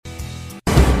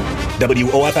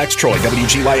WOFX Troy,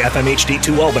 WGY-FM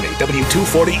HD2 Albany,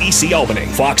 W240 EC Albany,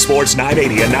 Fox Sports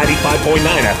 980 and 95.9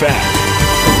 FM.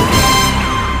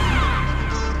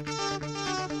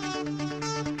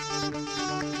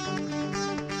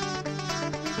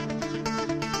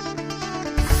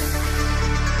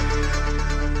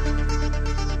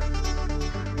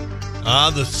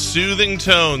 The soothing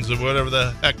tones of whatever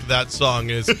the heck that song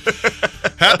is.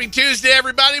 Happy Tuesday,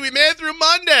 everybody. We made it through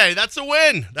Monday. That's a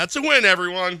win. That's a win,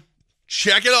 everyone.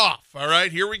 Check it off. All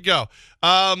right, here we go.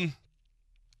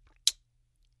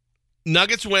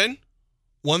 Nuggets win,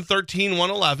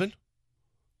 113-111.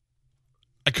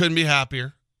 I couldn't be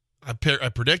happier. I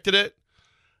predicted it.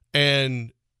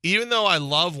 And even though I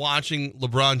love watching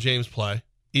LeBron James play,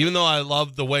 even though I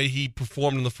love the way he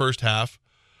performed in the first half,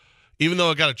 even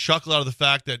though I got a chuckle out of the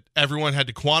fact that everyone had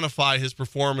to quantify his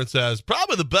performance as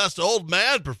probably the best old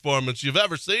man performance you've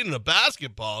ever seen in a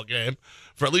basketball game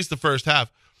for at least the first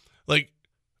half. Like,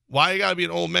 why you got to be an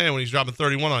old man when he's dropping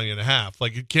 31 on you in a half?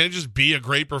 Like, it can't just be a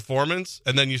great performance,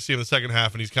 and then you see him in the second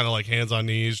half, and he's kind of like hands on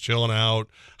knees, chilling out,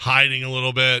 hiding a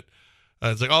little bit.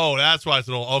 It's like, oh, that's why it's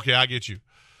an old. Okay, I get you.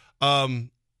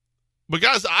 But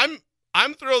guys,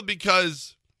 I'm thrilled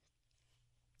because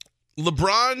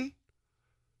LeBron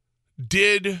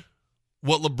did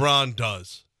what LeBron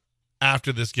does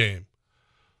after this game.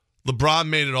 LeBron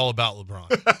made it all about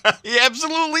LeBron. He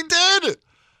absolutely did.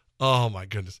 Oh, my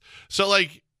goodness. So,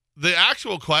 like, the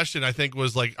actual question, I think,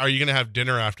 was, like, are you going to have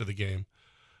dinner after the game?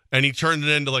 And he turned it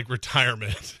into, like,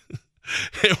 retirement.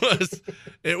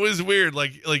 It was weird.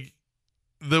 Like,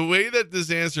 the way that this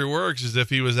answer works is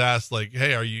if he was asked, like,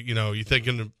 hey, are you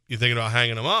thinking about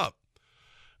hanging him up?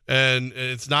 And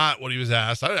it's not what he was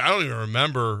asked. I don't even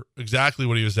remember exactly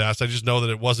what he was asked. I just know that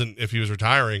it wasn't if he was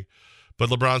retiring. But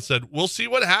LeBron said, we'll see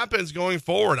what happens going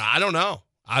forward. I don't know.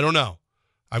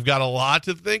 I've got a lot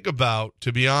to think about,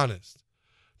 to be honest.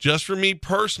 Just for me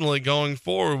personally going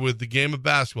forward with the game of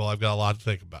basketball, I've got a lot to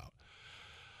think about.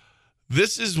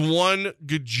 This is 1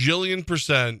 gajillion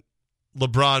 %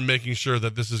 LeBron making sure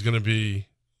that this is going to be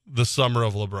the summer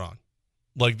of LeBron.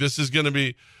 Like, this is going to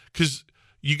be, because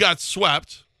you got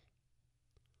swept.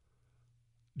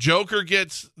 Joker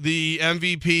gets the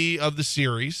MVP of the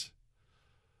series.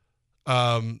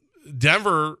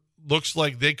 Denver looks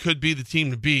like they could be the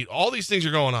team to beat. All these things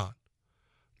are going on.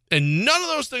 And none of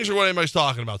those things are what anybody's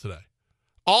talking about today.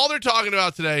 All they're talking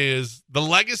about today is the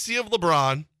legacy of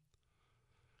LeBron.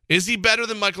 Is he better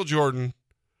than Michael Jordan?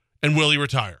 And will he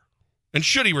retire? And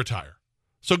should he retire?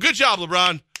 So good job,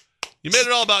 LeBron. You made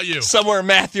it all about you. Somewhere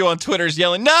Matthew on Twitter is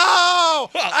yelling, no!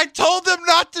 I told them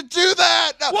not to do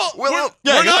that! No. Well, we're not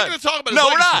going to talk about his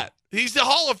legacy. We're not. He's the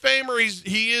Hall of Famer.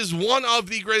 He is one of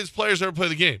the greatest players to ever play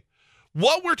the game.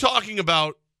 What we're talking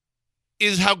about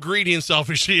is how greedy and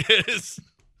selfish he is.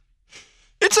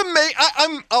 It's amazing.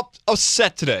 I'm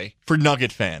upset today for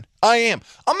Nugget fan. I am.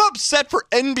 I'm upset for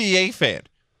NBA fan.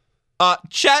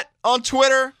 Chet on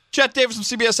Twitter, Chet Davis from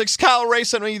CBS6, Kyle Ray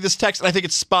sent me this text, and I think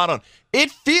it's spot on.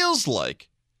 It feels like,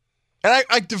 and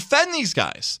I defend these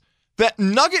guys, that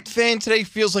Nugget fan today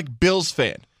feels like Bills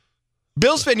fan.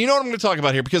 Bills fan, you know what I'm going to talk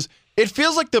about here, because it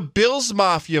feels like the Bills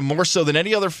Mafia more so than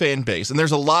any other fan base, and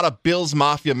there's a lot of Bills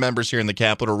Mafia members here in the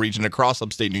Capital Region across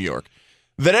upstate New York,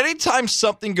 that anytime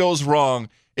something goes wrong,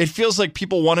 it feels like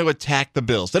people want to attack the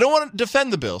Bills. They don't want to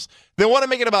defend the Bills. They want to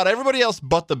make it about everybody else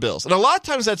but the Bills. And a lot of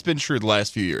times that's been true the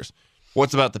last few years.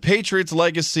 What's about the Patriots'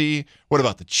 legacy? What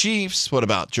about the Chiefs? What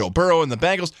about Joe Burrow and the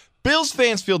Bengals? Bills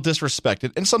fans feel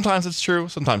disrespected, and sometimes it's true,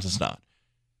 sometimes it's not.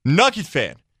 Nugget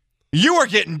fan, you are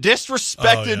getting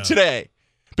disrespected today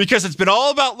because it's been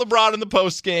all about LeBron in the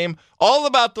postgame, all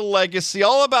about the legacy,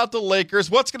 all about the Lakers,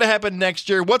 what's going to happen next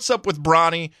year, what's up with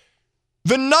Bronny.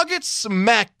 The Nuggets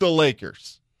smacked the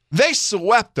Lakers. They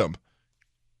swept them.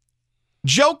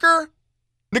 Joker,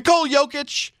 Nikola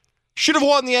Jokic, should have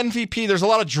won the MVP. There's a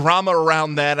lot of drama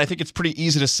around that. I think it's pretty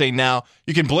easy to say now.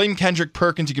 You can blame Kendrick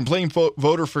Perkins. You can blame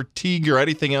voter fatigue or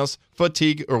anything else,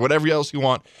 fatigue or whatever else you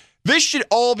want. This should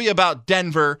all be about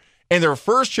Denver and their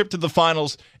first trip to the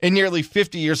finals in nearly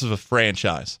 50 years of a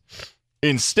franchise.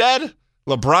 Instead,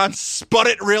 LeBron spun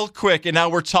it real quick, and now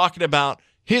we're talking about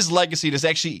his legacy that's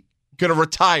actually going to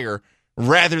retire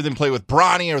rather than play with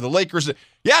Bronny or the Lakers.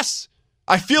 Yes,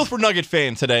 I feel for Nugget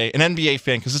fan today, an NBA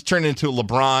fan, because it's turned into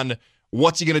LeBron.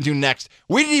 What's he going to do next?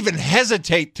 We didn't even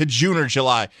hesitate to June or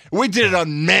July. We did it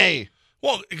on May.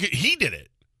 Well, he did it.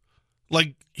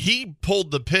 Like, he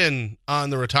pulled the pin on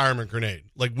the retirement grenade.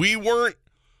 Like, we weren't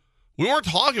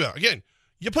talking about it. Again,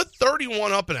 you put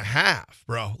 31 up and a half,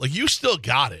 bro. Like, you still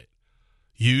got it.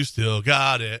 You still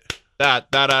got it. I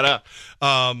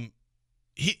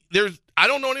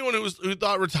don't know anyone who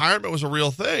thought retirement was a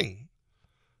real thing.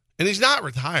 And he's not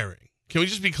retiring. Can we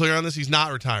just be clear on this? He's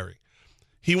not retiring.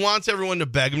 He wants everyone to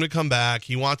beg him to come back.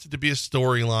 He wants it to be a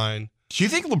storyline. Do you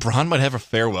think LeBron might have a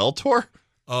farewell tour?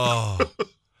 Oh.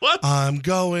 What? I'm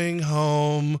going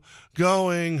home. Tell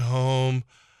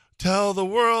the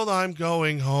world I'm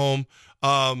going home.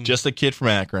 Just a kid from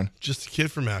Akron. Just a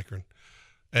kid from Akron.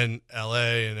 And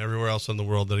L.A. and everywhere else in the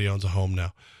world that he owns a home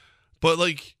now. But,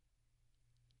 like,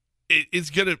 he's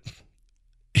going to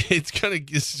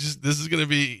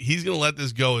let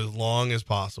this go as long as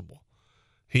possible.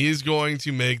 He is going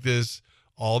to make this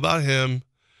all about him.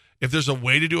 If there's a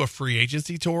way to do a free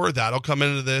agency tour, that'll come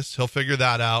into this. He'll figure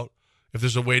that out. If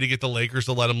there's a way to get the Lakers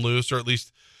to let him loose or at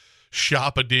least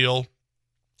shop a deal,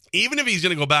 even if he's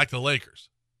going to go back to the Lakers,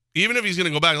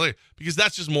 because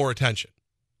that's just more attention.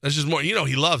 That's just more,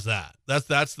 he loves that.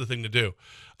 That's the thing to do.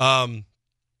 I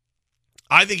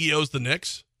think he owes the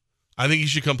Knicks. I think he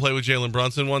should come play with Jalen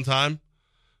Brunson one time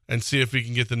and see if we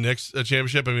can get the Knicks a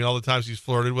championship. I mean, all the times he's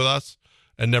flirted with us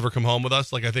and never come home with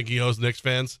us. Like, I think he owes Knicks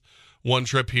fans one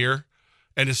trip here.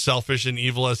 And as selfish and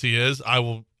evil as he is, I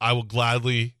will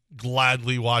gladly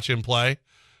watch him play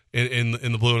in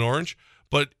the blue and orange.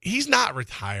 But he's not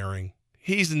retiring.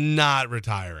 He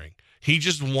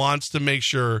just wants to make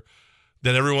sure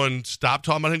that everyone stop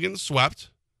talking about him getting swept,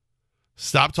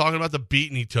 stop talking about the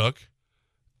beating he took,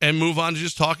 and move on to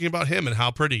just talking about him and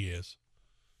how pretty he is.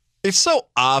 It's so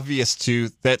obvious, too,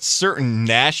 that certain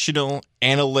national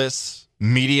analysts,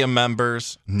 media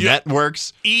members,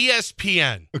 networks.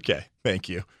 ESPN. Okay, thank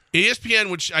you.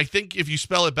 ESPN, which I think if you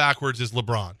spell it backwards is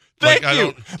LeBron. Thank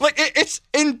you. It's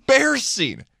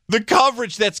embarrassing, the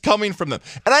coverage that's coming from them.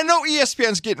 And I know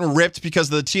ESPN's getting ripped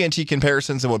because of the TNT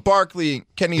comparisons and what Barkley,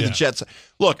 Kenny, the Jets.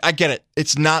 Look, I get it.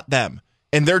 It's not them.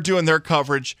 And they're doing their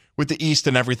coverage with the East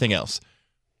and everything else.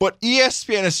 But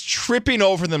ESPN is tripping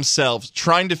over themselves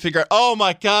trying to figure out, oh,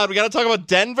 my God, we got to talk about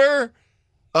Denver?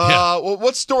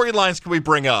 What storylines can we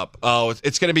bring up? Oh,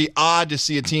 it's going to be odd to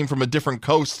see a team from a different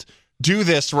coast do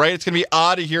this, right? It's going to be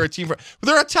odd to hear a team from... But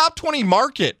they're a top 20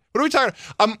 market. What are we talking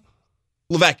about?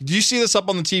 Levack, do you see this up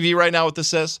on the TV right now, what this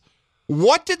says?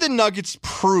 What did the Nuggets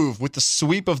prove with the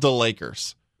sweep of the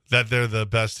Lakers? That they're the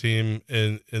best team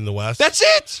in the West? That's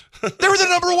it! They were the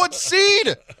number one seed!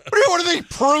 What do they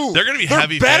prove? They're going to be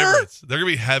heavy favorites. They're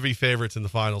going to be heavy favorites in the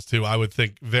finals, too. I would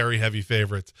think very heavy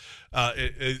favorites.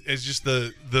 It's just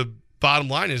the bottom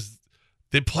line is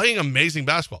they're playing amazing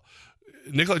basketball.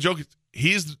 Nikola Jokic,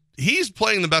 he's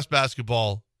playing the best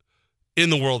basketball in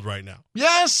the world right now.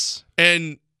 Yes!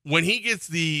 And when he gets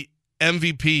the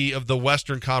MVP of the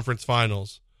Western Conference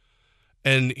Finals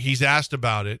and he's asked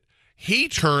about it, he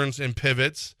turns and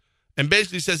pivots and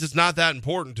basically says it's not that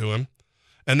important to him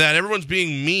and that everyone's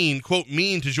being mean, quote,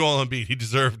 mean to Joel Embiid. He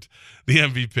deserved the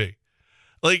MVP.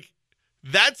 Like,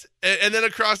 that's, and then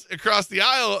across the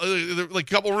aisle, like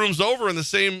a couple rooms over in the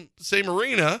same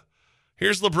arena,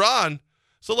 here's LeBron.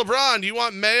 So, LeBron, do you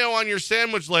want mayo on your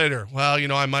sandwich later? Well,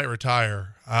 I might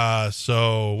retire.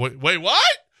 Wait,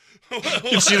 what?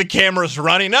 You see the cameras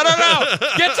running. No.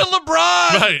 Get to LeBron.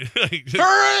 Right.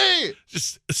 Hurry.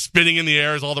 Just spinning in the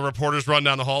air as all the reporters run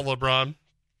down the hall, LeBron.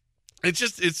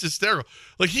 It's hysterical.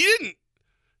 Like, he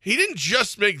didn't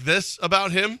just make this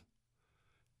about him.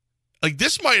 Like,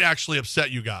 this might actually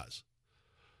upset you guys.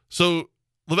 So,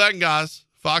 Levack and Gaz,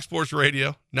 Fox Sports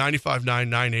Radio, 95.9,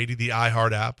 980, the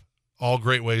iHeart app. All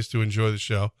great ways to enjoy the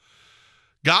show.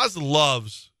 Gaz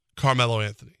loves Carmelo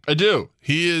Anthony. I do.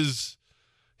 He is,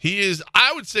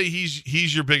 I would say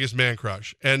he's your biggest man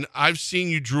crush. And I've seen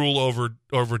you drool over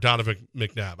Donovan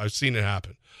McNabb. I've seen it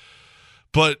happen.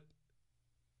 But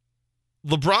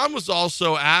LeBron was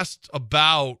also asked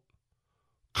about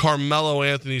Carmelo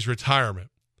Anthony's retirement.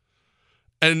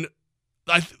 And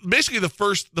basically the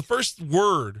first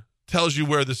word tells you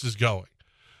where this is going.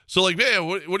 So, like, man,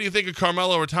 what do you think of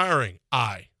Carmelo retiring?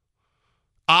 I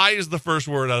is the first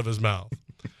word out of his mouth.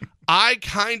 I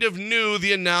kind of knew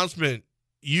the announcement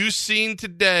you seen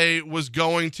today was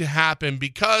going to happen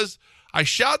because I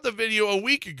shot the video a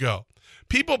week ago.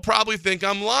 People probably think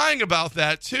I'm lying about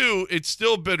that, too. It's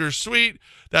still bittersweet.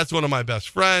 That's one of my best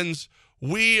friends.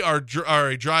 We are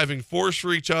a driving force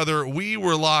for each other. We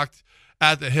were locked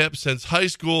at the hip since high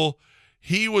school.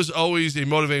 He was always a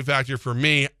motivating factor for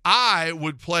me. I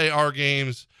would play our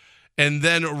games and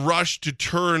then rush to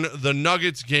turn the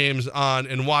Nuggets games on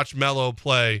and watch Melo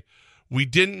play. We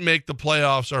didn't make the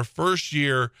playoffs our first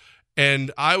year,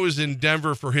 and I was in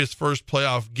Denver for his first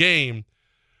playoff game.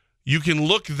 You can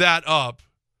look that up,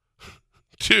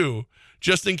 too,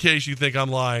 just in case you think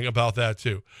I'm lying about that,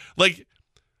 too. Like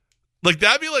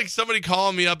that'd be like somebody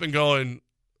calling me up and going,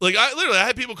 like, I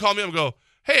had people call me up and go,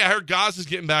 hey, I heard Gaz is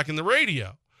getting back in the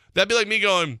radio. That'd be like me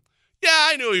going, Yeah,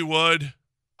 I knew he would.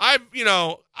 I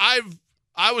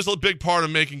was a big part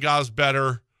of making guys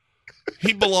better.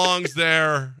 He belongs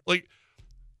there. Like,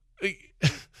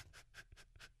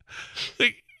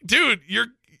 dude, you're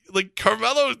like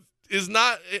Carmelo is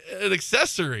not an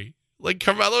accessory. Like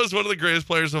Carmelo is one of the greatest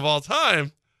players of all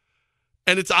time,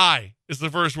 and it's "I" is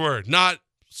the first word. And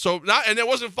it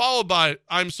wasn't followed by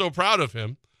 "I'm so proud of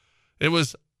him." It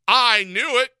was "I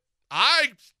knew it."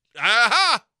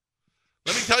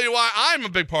 Let me tell you why I'm a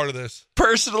big part of this.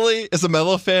 Personally, as a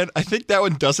Melo fan, I think that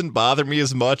one doesn't bother me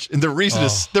as much. And the reason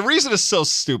is so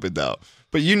stupid, though.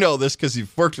 But you know this because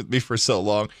you've worked with me for so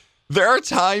long. There are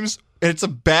times, and it's a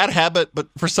bad habit, but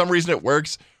for some reason it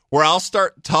works, where I'll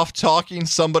start tough talking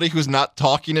somebody who's not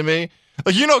talking to me.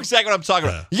 Like, you know exactly what I'm talking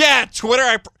about. Yeah,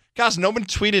 Twitter, guys, no one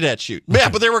tweeted at you. Yeah,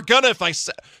 but they were gonna if I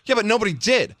said. Yeah, but nobody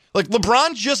did. Like,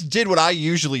 LeBron just did what I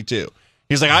usually do.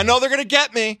 He's like, I know they're gonna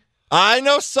get me. I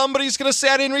know somebody's going to say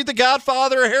I didn't read The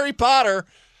Godfather or Harry Potter.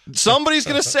 Somebody's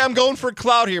going to say I'm going for a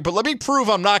clout here, but let me prove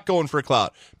I'm not going for a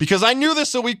clout because I knew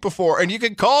this a week before, and you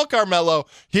can call Carmelo.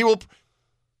 He will.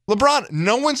 LeBron,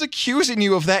 no one's accusing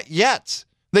you of that yet.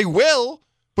 They will,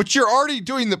 but you're already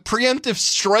doing the preemptive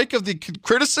strike of the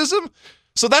criticism.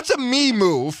 So that's a me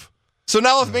move. So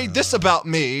now I've made this about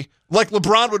me, like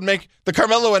LeBron would make the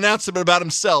Carmelo announcement about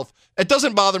himself. It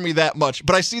doesn't bother me that much,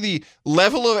 but I see the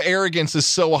level of arrogance is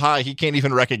so high he can't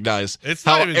even recognize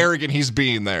how arrogant he's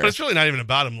being there. But it's really not even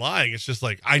about him lying. It's just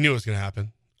like, I knew it was going to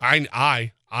happen.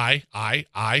 I.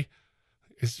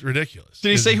 It's ridiculous.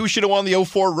 Did he say who should have won the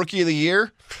 2004 Rookie of the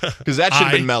Year? Because that should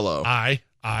have been Melo. I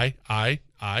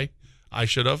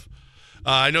should have.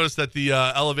 I noticed that the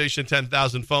Elevation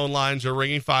 10,000 phone lines are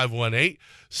ringing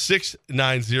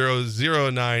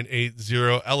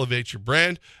 518-690-0980. Elevate your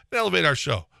brand and elevate our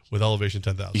show with Elevation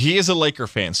 10,000. He is a Laker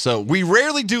fan, so we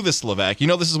rarely do this, Levack. You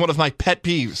know, this is one of my pet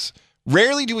peeves.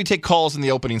 Rarely do we take calls in the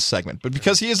opening segment, but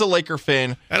because he is a Laker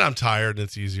fan. And I'm tired, and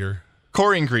it's easier.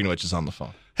 Corey in Greenwich is on the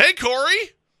phone. Hey,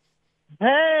 Corey.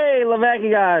 Hey, Levack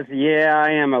guys. Yeah,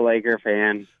 I am a Laker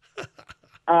fan.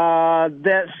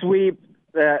 That sweep,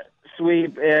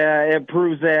 it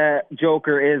proves that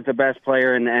Joker is the best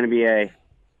player in the NBA.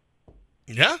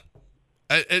 Yeah.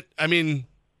 I mean,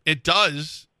 it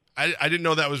does. I didn't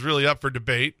know that was really up for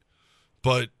debate,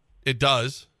 but it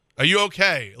does. Are you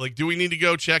okay? Like, do we need to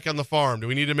go check on the farm? Do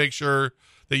we need to make sure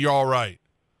that you're all right?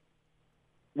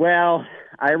 Well,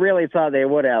 I really thought they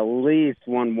would at least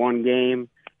won one game.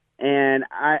 And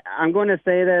I'm going to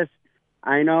say this.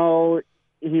 I know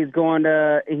he won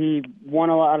a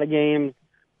lot of games,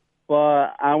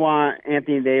 but I want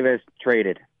Anthony Davis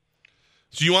traded.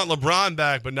 So you want LeBron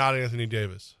back, but not Anthony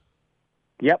Davis?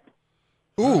 Yep.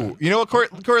 Ooh, you know what, Corey,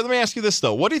 let me ask you this,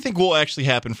 though. What do you think will actually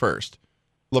happen first?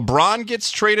 LeBron gets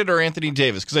traded or Anthony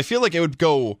Davis? Because I feel like it would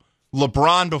go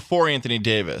LeBron before Anthony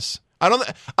Davis. I don't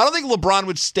think LeBron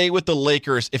would stay with the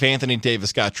Lakers if Anthony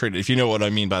Davis got traded, if you know what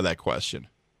I mean by that question.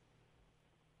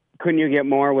 Couldn't you get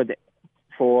more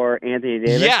for Anthony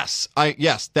Davis?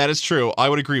 Yes, that is true. I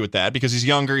would agree with that because he's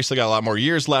younger. He's still got a lot more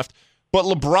years left. But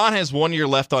LeBron has 1 year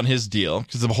left on his deal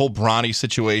because of the whole Bronny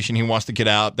situation. He wants to get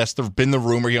out. That's been the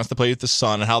rumor. He wants to play with the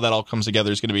Sun, and how that all comes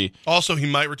together is going to be... Also, he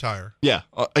might retire. Yeah,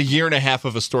 a year and a half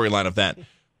of a storyline of that.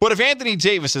 But if Anthony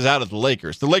Davis is out of the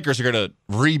Lakers are going to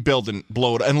rebuild and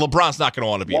blow it, and LeBron's not going to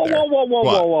want to be there.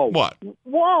 Whoa. What?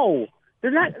 Whoa.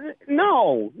 They're not...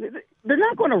 No. They're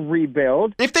not going to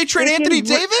rebuild. If they trade Anthony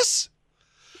Davis?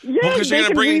 Yeah, because you're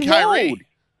going to bring in Kyrie.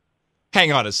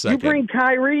 Hang on a second. You bring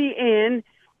Kyrie in,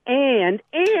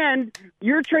 and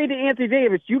you're trading Anthony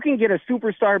Davis. You can get a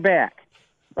superstar back,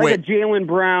 like a Jaylen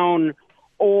Brown,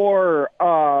 or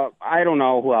I don't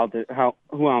know who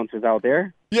else is out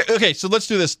there. Yeah. Okay. So let's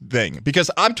do this thing because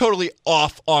I'm totally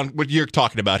off on what you're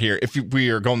talking about here. If we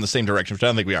are going the same direction, which I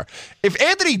don't think we are. If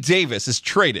Anthony Davis is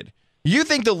traded, you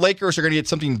think the Lakers are going to get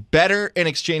something better in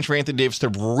exchange for Anthony Davis to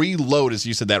reload, as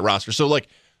you said, that roster? So, like,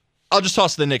 I'll just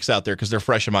toss the Knicks out there because they're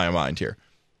fresh in my mind here.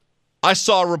 I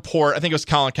saw a report. I think it was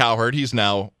Colin Cowherd. He's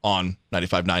now on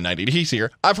 95.9, 90. He's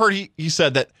here. I've heard he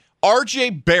said that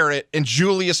R.J. Barrett and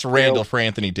Julius Randle for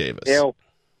Anthony Davis.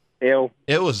 Ew.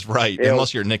 It was right,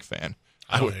 unless you're a Knicks fan.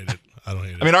 I don't hate it.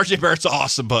 I mean, R.J. Barrett's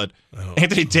awesome, but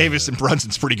Anthony Davis and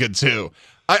Brunson's pretty good, too.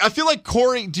 I feel like,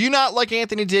 Corey, do you not like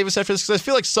Anthony Davis after this? Because I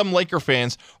feel like some Laker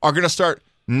fans are going to start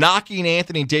knocking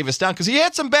Anthony Davis down because he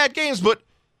had some bad games, but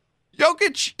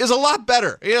Jokic is a lot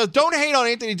better. You know, don't hate on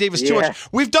Anthony Davis too much.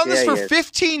 We've done this for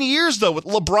 15 years, though, with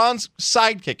LeBron's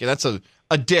sidekick, and that's a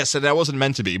diss, and that wasn't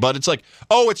meant to be. But it's like,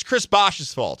 oh, it's Chris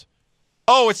Bosh's fault.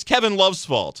 Oh, it's Kevin Love's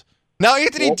fault. Now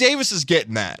Anthony Davis is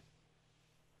getting that.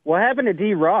 What happened to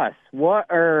D. Ross? What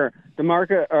or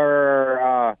DeMarcus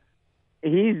or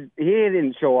he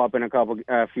didn't show up in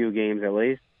a few games at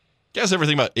least. You guys ever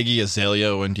think about Iggy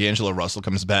Azalea when D'Angelo Russell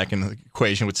comes back in the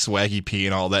equation with Swaggy P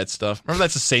and all that stuff? Remember,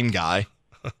 that's the same guy.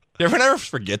 You ever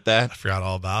forget that? I forgot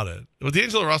all about it. Well,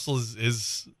 D'Angelo Russell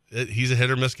is he's a hit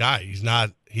or miss guy. He's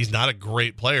not a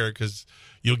great player because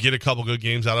you'll get a couple good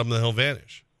games out of him and he'll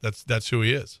vanish. That's who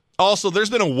he is. Also, there's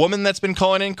been a woman that's been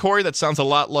calling in, Corey, that sounds a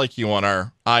lot like you on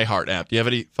our iHeart app. Do you have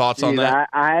any thoughts on that?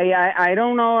 I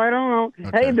don't know.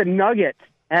 Okay. Hey, the Nuggets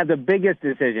have the biggest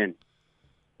decision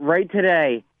right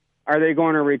today. Are they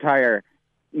going to retire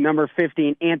number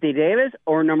 15 Anthony Davis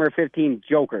or number 15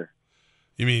 Joker?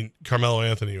 You mean Carmelo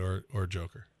Anthony or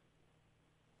Joker?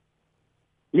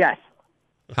 Yes.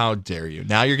 How dare you?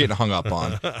 Now you're getting hung up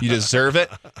on. You deserve it.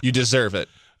 You deserve it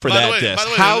for By the that way, diss.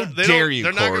 they How don't- dare you,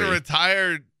 They're not Corey? going to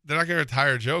retire. They're not going to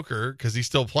retire Joker because he's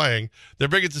still playing. Their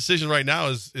biggest decision right now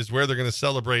is where they're going to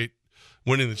celebrate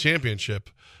winning the championship.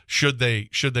 Should they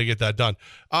get that done?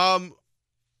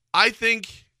 I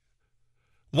think.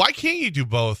 Why can't you do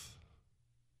both?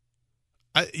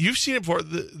 You've seen it before.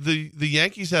 The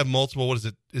Yankees have multiple. What is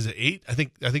it? Is it 8? I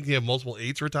think they have multiple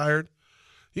 8s retired.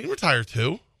 You can retire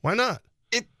 2. Why not?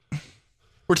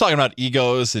 We're talking about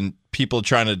egos and people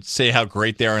trying to say how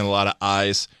great they are in a lot of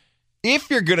eyes. If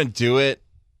you're going to do it,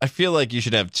 I feel like you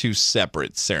should have 2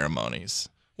 separate ceremonies.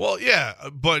 Well, yeah,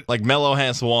 but Like Melo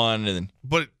has one, and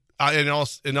but in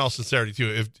all sincerity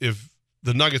too, if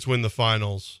the Nuggets win the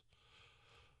finals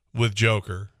with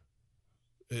Joker,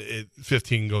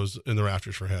 15 goes in the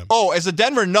rafters for him. as a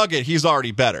Denver Nugget, he's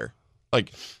already better.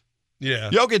 Like, Yeah.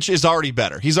 Jokic is already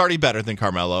better. He's already better than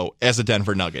Carmelo as a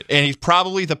Denver Nugget. And he's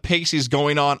probably the pace he's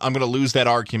going on. I'm going to lose that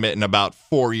argument in about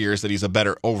 4 years that he's a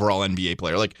better overall NBA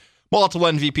player. Like multiple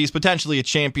MVPs, potentially a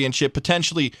championship,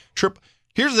 potentially trip.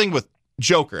 Here's the thing with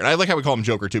Joker, and I like how we call him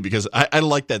Joker too, because I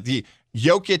like that the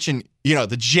Jokic and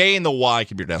the J and the Y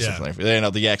could be pronounced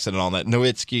differently. The accent and all that.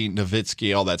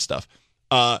 Nowitzki, all that stuff.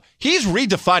 He's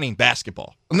redefining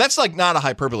basketball, and that's like not a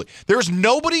hyperbole. There's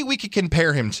nobody we could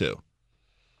compare him to.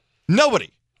 Nobody.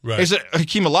 Right. Is it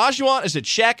Hakeem Olajuwon? Is it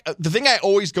Shaq? The thing I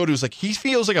always go to is like he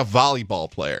feels like a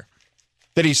volleyball player.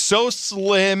 That he's so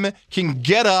slim, can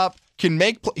get up, can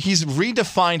make. He's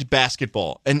redefined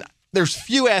basketball, and there's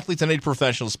few athletes in any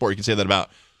professional sport you can say that about.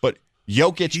 But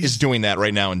Jokic is doing that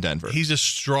right now in Denver. He's a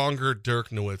stronger Dirk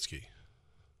Nowitzki.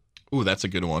 Ooh, that's a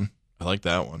good one. I like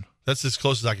that one. That's as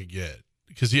close as I could get.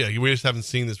 Because we just haven't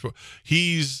seen this before.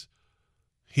 He's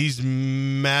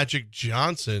Magic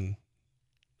Johnson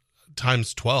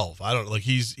times 12. I don't like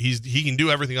he can do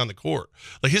everything on the court.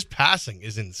 Like his passing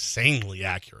is insanely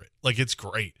accurate. Like it's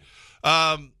great.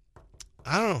 I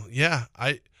don't know. Yeah,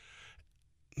 I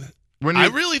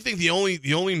really think the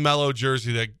only Melo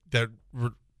jersey that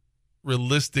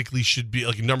realistically should be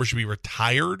like a number should be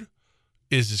retired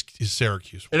is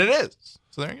Syracuse one. And it is.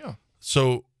 So there you go.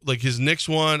 So like his Knicks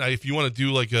one, if you want to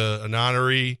do like an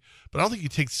honorary, but I don't think you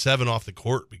take 7 off the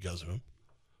court because of him.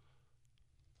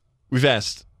 We've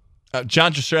asked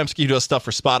John Jastrzemski, who does stuff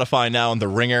for Spotify now, and The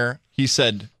Ringer. He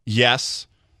said yes.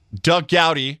 Doug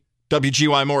Gowdy,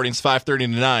 WGY Mornings, 5:30 to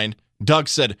 9. Doug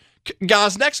said,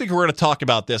 guys, next week we're going to talk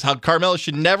about this, how Carmelo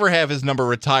should never have his number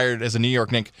retired as a New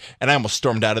York Knick. And I almost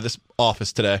stormed out of this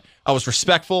office today. I was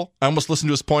respectful. I almost listened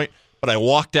to his point, but I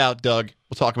walked out, Doug.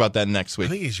 We'll talk about that next I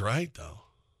week. think he's right though.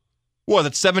 What,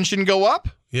 that 7 shouldn't go up?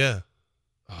 Yeah.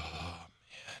 Oh,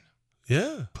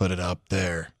 Yeah. put it up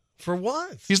there. For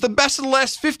what? He's the best in the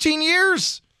last 15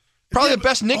 years. Probably Yeah, the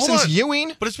best Knick hold since on.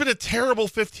 Ewing. But it's been a terrible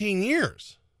 15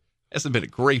 years. Hasn't been a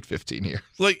great 15 years.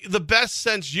 Like the best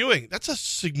since Ewing. That's a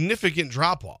significant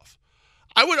drop off.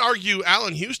 I would argue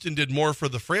Allen Houston did more for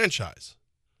the franchise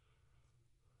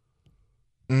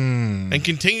and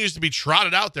continues to be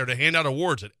trotted out there to hand out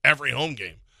awards at every home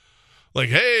game. Like,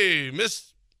 hey,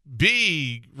 Miss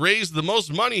B raised the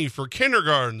most money for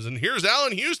kindergartens, and here's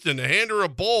Allen Houston to hand her a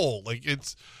bowl. Like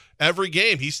it's every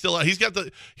game. He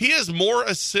has more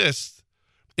assists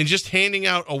in just handing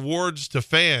out awards to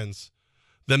fans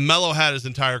than Melo had his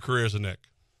entire career as a Knick.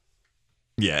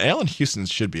 Yeah, Allen Houston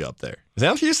should be up there. Is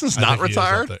Allen Houston's I not think he is up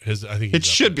retired? there. I think It he's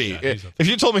up should there. be. Yeah, he's up there. If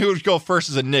you told me who would go first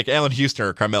as a Knick, Allen Houston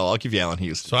or Carmelo, I'll give you Allen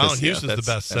Houston. So Allen Because, Houston's the that's-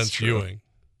 best that's since true. Ewing.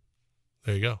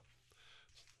 There you go.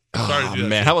 Sorry to Oh, do that.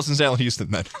 man. How about since Allen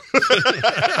Houston then?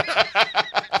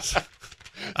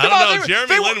 I don't Come know. on, Jeremy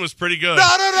they Lin were- was pretty good.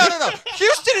 No.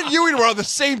 Houston and Ewing were on the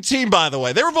same team, by the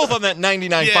way. They were both on that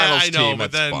 99 Yeah, finals I know, team.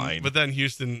 but That's fine. then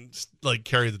Houston like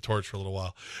carried the torch for a little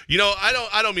while.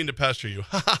 I don't mean to pester you,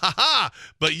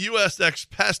 but USX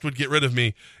Pest would get rid of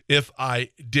me if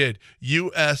I did.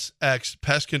 USX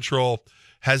Pest Control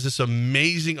has this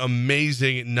amazing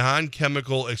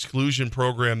non-chemical exclusion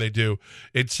program they do.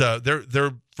 It's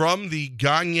they're from the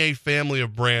Gagne family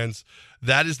of brands.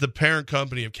 That is the parent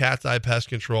company of Cat's Eye Pest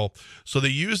Control. So they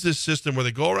use this system where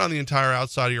they go around the entire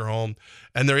outside of your home,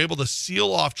 and they're able to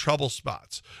seal off trouble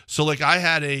spots. So like I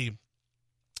had an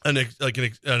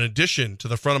addition to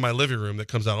the front of my living room that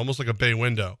comes out almost like a bay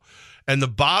window, and the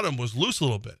bottom was loose a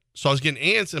little bit. So I was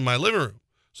getting ants in my living room.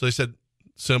 So they said,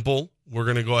 simple, we're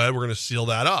going to go ahead, we're going to seal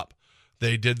that up.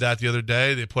 They did that the other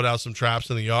day. They put out some traps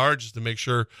in the yard just to make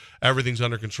sure everything's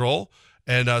under control.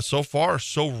 And so far,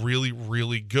 so really,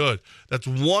 really good. That's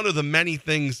one of the many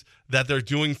things that they're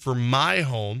doing for my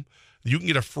home. You can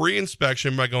get a free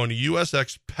inspection by going to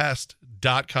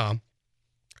usxpest.com.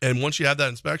 And once you have that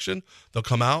inspection, they'll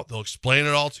come out, they'll explain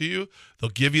it all to you, they'll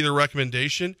give you the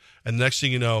recommendation, and the next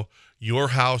thing you know, your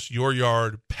house, your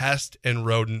yard, pest and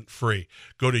rodent free.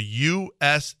 Go to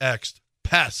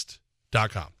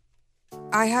usxpest.com.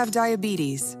 I have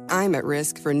diabetes. I'm at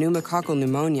risk for pneumococcal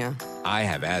pneumonia. I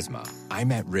have asthma.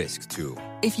 I'm at risk too.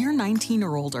 If you're 19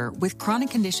 or older with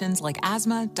chronic conditions like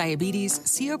asthma, diabetes,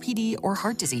 COPD, or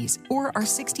heart disease, or are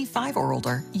 65 or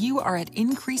older, you are at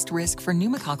increased risk for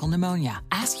pneumococcal pneumonia.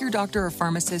 Ask your doctor or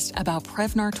pharmacist about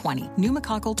Prevnar 20,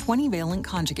 pneumococcal 20-valent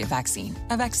conjugate vaccine,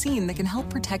 a vaccine that can help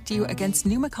protect you against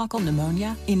pneumococcal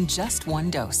pneumonia in just one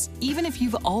dose. Even if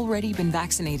you've already been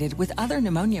vaccinated with other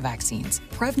pneumonia vaccines,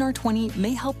 Prevnar 20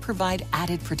 may help provide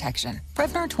added protection.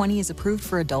 Prevnar 20 is approved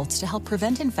for adults to help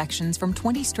prevent infections from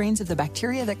 20 strains of the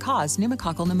bacteria that cause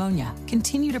pneumococcal pneumonia.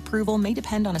 Continued approval may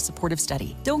depend on a supportive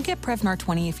study. Don't get Prevnar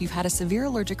 20 if you've had a severe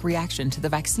allergic reaction to the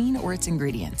vaccine or its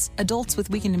ingredients. Adults with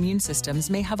weakened immune systems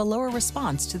may have a lower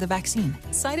response to the vaccine.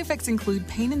 Side effects include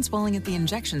pain and swelling at the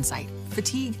injection site,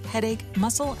 fatigue, headache,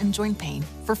 muscle, and joint pain.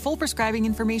 For full prescribing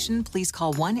information, please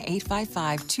call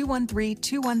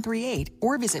 1-855-213-2138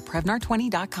 or visit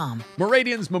Prevnar20.com.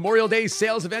 Meridian's Memorial Day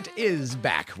sales event is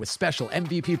back with special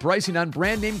MVP pricing on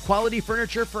brand name quality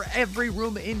furniture for every room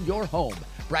in your home.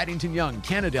 Bradington Young,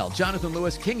 Cannondale, Jonathan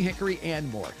Lewis, King Hickory,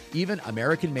 and more. Even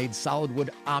American-made solid wood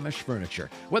Amish furniture.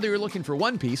 Whether you're looking for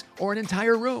one piece or an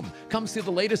entire room, come see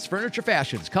the latest furniture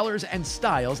fashions, colors, and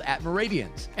styles at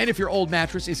Meridian's. And if your old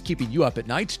mattress is keeping you up at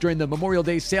night during the Memorial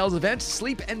Day sales event,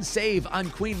 sleep and save on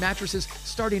Queen mattresses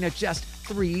starting at just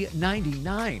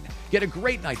 $399. Get a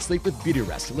great night's sleep with Beauty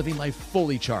Rest, living life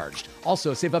fully charged.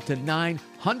 Also, save up to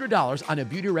 $900 on a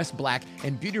Beauty Rest Black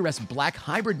and Beauty Rest Black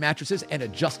hybrid mattresses and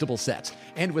adjustable sets.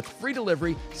 And with free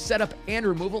delivery, setup, and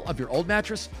removal of your old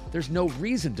mattress, there's no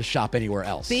reason to shop anywhere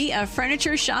else. Be a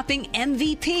furniture shopping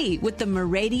MVP with the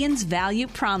Meridian's Value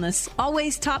Promise.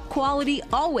 Always top quality,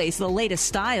 always the latest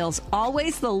styles,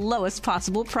 always the lowest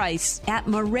possible price. At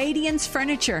Meridian's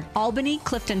Furniture, Albany,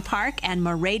 Clifton Park, and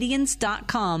Meridians.com.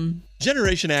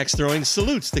 Generation Axe Throwing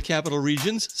salutes the Capital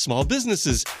Region's small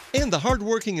businesses and the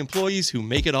hardworking employees who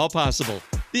make it all possible.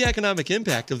 The economic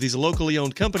impact of these locally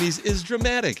owned companies is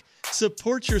dramatic.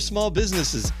 Support your small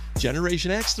businesses.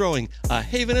 Generation Axe Throwing, a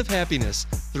haven of happiness.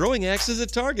 Throwing axes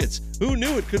at targets. Who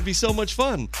knew it could be so much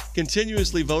fun?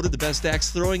 Continuously voted the best axe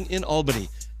throwing in Albany.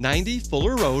 90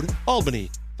 Fuller Road,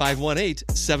 Albany.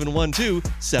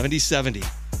 518-712-7070.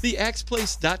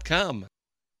 TheAxePlace.com.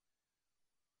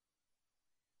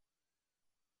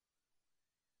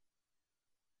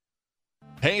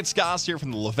 Hey, it's Goss here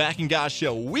from the Levack and Goss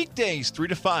Show, weekdays 3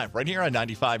 to 5, right here on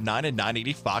 95.9 and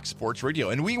 980 Fox Sports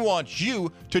Radio. And we want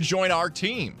you to join our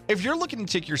team. If you're looking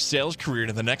to take your sales career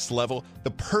to the next level, the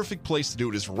perfect place to do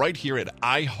it is right here at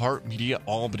iHeartMedia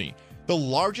Albany, the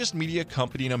largest media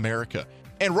company in America.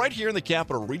 And right here in the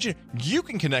Capital Region, you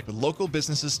can connect with local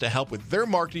businesses to help with their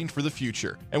marketing for the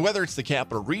future. And whether it's the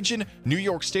Capital Region, New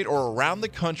York State, or around the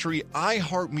country,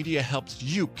 iHeartMedia helps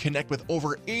you connect with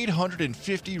over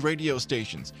 850 radio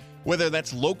stations. Whether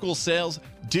that's local sales,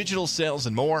 digital sales,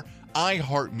 and more,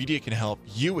 iHeartMedia can help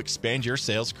you expand your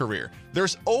sales career.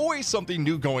 There's always something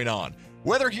new going on.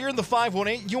 Whether here in the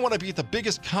 518 you want to be at the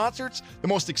biggest concerts, the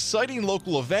most exciting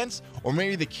local events, or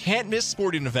maybe the can't-miss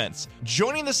sporting events,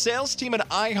 joining the sales team at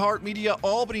iHeartMedia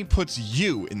Albany puts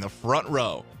you in the front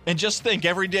row. And just think,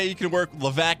 every day you can work with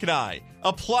Levack and I.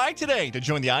 Apply today to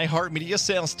join the iHeartMedia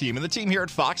sales team and the team here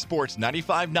at Fox Sports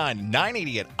 95.9 and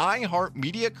 980 at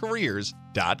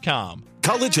iHeartMediaCareers.com.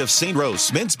 College of St.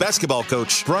 Rose men's basketball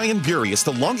coach Brian Bury is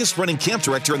the longest-running camp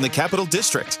director in the Capital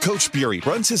District. Coach Bury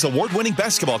runs his award-winning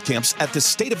basketball camps at the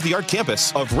state-of-the-art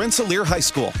campus of Rensselaer High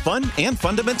School. Fun and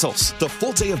fundamentals. The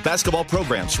full day of basketball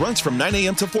programs runs from 9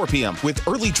 a.m. to 4 p.m. with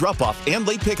early drop-off and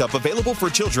late pickup available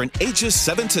for children ages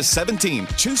 7 to 17.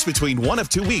 Choose between one of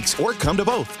 2 weeks or come to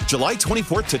both. July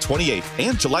 24th to 28th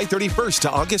and July 31st to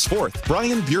August 4th.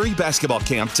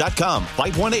 BrianBuryBasketballCamp.com.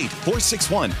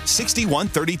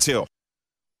 518-461-6132.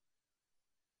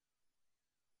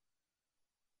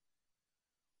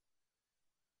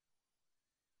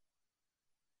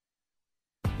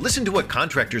 Listen to what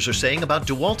contractors are saying about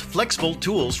DeWalt FlexVolt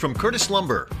tools from Curtis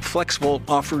Lumber. FlexVolt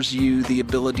offers you the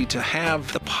ability to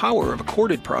have the power of a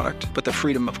corded product, but the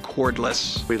freedom of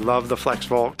cordless. We love the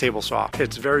FlexVolt table saw.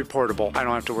 It's very portable. I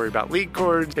don't have to worry about lead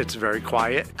cords. It's very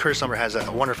quiet. Curtis Lumber has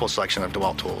a wonderful selection of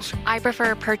DeWalt tools. I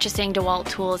prefer purchasing DeWalt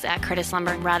tools at Curtis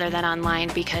Lumber rather than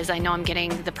online because I know I'm getting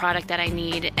the product that I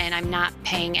need and I'm not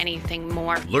paying anything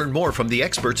more. Learn more from the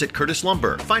experts at Curtis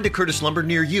Lumber. Find a Curtis Lumber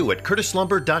near you at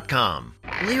curtislumber.com.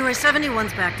 Leroy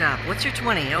 71's backed up. What's your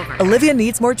 20? Over. Olivia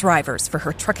needs more drivers for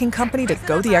her trucking company to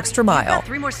go the extra mile. We've got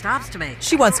 3 more stops to make.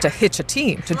 She wants to hitch a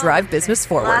team to drive business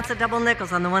forward. Lots of double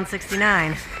nickels on the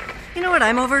 169. You know what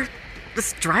I'm over?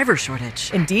 This driver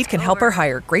shortage. Indeed can help her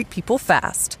hire great people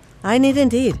fast. I need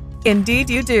Indeed. Indeed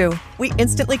you do. We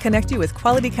instantly connect you with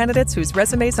quality candidates whose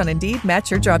resumes on Indeed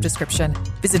match your job description.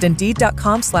 Visit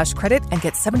Indeed.com/credit and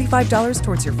get $75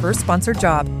 towards your first sponsored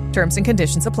job. Terms and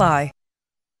conditions apply.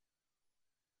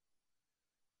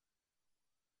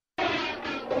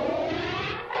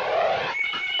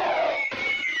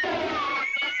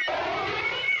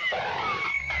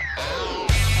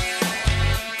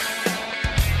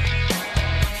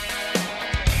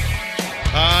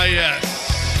 Yes.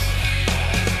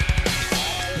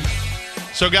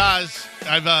 So, guys,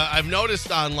 I've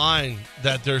noticed online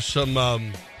that there's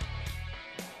some,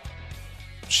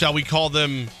 shall we call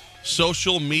them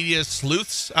social media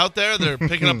sleuths out there? They're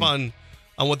picking up on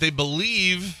what they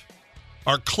believe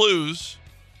are clues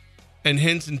and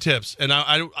hints and tips. And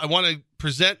I want to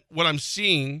present what I'm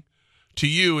seeing to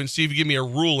you and see if you give me a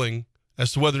ruling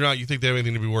as to whether or not you think they have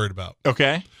anything to be worried about.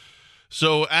 Okay.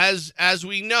 So, as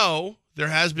we know, there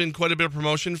has been quite a bit of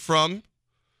promotion from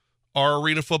our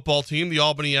arena football team, the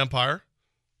Albany Empire,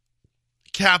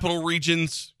 Capital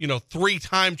Region's,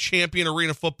 3-time champion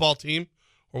arena football team,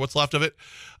 or what's left of it,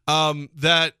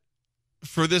 that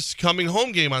for this coming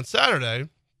home game on Saturday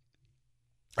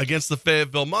against the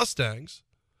Fayetteville Mustangs,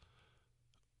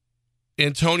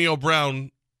 Antonio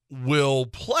Brown will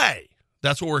play.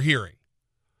 That's what we're hearing.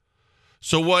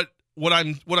 So what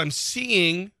I'm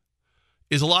seeing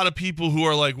is a lot of people who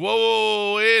are like,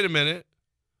 whoa, wait a minute.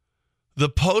 The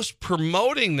post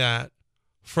promoting that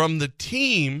from the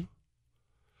team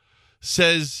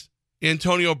says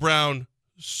Antonio Brown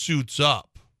suits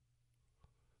up,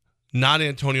 not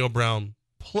Antonio Brown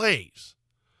plays.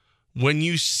 When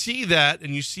you see that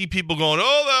and you see people going,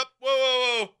 hold up,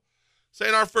 whoa, this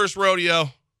ain't our first rodeo.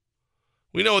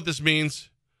 We know what this means.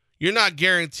 You're not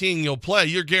guaranteeing you'll play.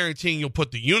 You're guaranteeing you'll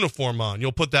put the uniform on.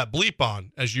 You'll put that bleep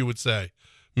on, as you would say,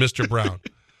 Mr. Brown.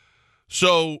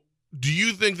 So do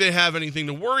you think they have anything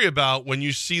to worry about when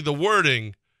you see the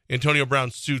wording, Antonio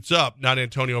Brown suits up, not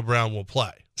Antonio Brown will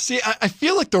play? See, I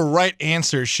feel like the right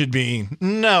answer should be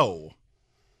no.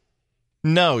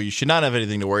 No, you should not have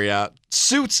anything to worry about.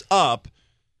 Suits up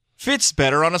fits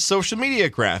better on a social media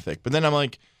graphic. But then I'm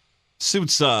like,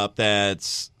 suits up,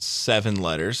 that's 7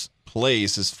 letters.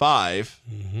 Plays is 5.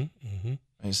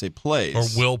 I say plays. Or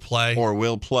will play. Or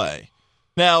will play.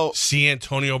 Now, see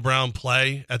Antonio Brown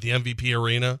play at the MVP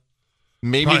arena.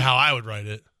 Maybe probably how I would write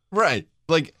it. Right.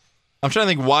 Like, I'm trying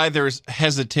to think why there's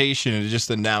hesitation to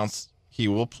just announce he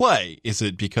will play. Is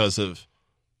it because of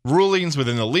rulings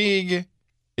within the league?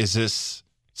 Is this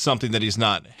something that he's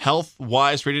not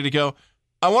health-wise ready to go?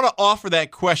 I want to offer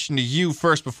that question to you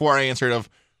first before I answer it of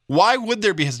why would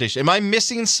there be hesitation? Am I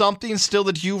missing something still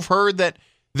that you've heard that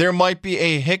there might be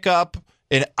a hiccup,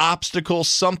 an obstacle,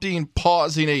 something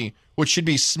pausing what should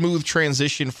be smooth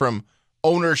transition from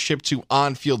ownership to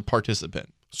on-field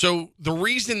participant? So the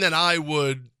reason that I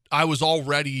was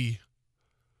already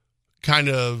kind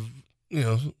of,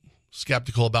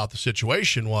 skeptical about the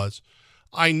situation was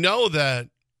I know that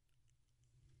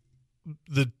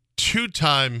the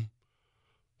 2-time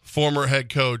former head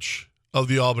coach of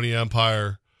the Albany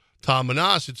Empire, Tom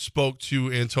Manas, had spoke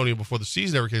to Antonio before the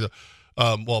season ever kicked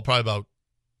off. Probably about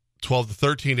 12 to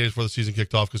 13 days before the season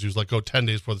kicked off, because he was like, 10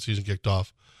 days before the season kicked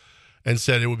off, and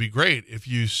said it would be great if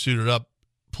you suited up,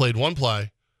 played one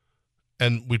play,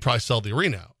 and we'd probably sell the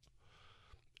arena out.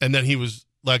 And then he was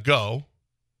let go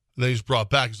And then he's brought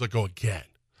back. He's like, go again.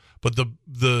 But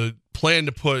the plan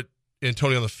to put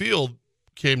Antonio on the field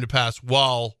came to pass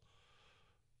while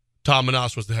Tom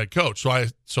Menas was the head coach.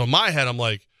 So in my head, I'm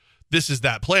like, this is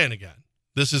that plan again.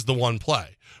 This is the one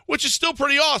play, which is still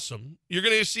pretty awesome. You're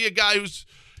going to see a guy who's,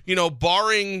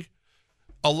 barring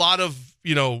a lot of,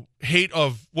 hate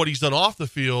of what he's done off the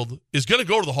field, is going to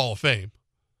go to the Hall of Fame.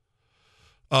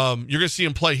 You're going to see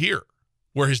him play here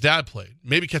where his dad played,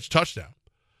 maybe catch a touchdown.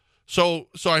 So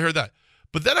I heard that.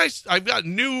 But then I've got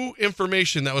new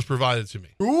information that was provided to me.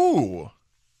 Ooh.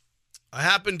 I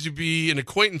happen to be an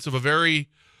acquaintance of a very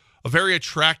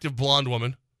attractive blonde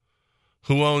woman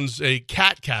who owns a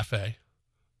cat cafe.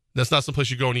 That's not some place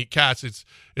you go and eat cats.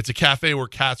 It's a cafe where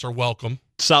cats are welcome.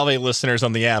 Salve listeners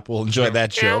on the app will enjoy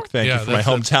that joke. Thank you for my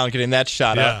hometown getting that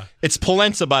shout out. It's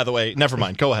Polenta, by the way. Never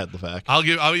mind. Go ahead, Levack.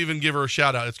 I'll even give her a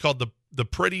shout out. It's called the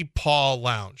Pretty Paw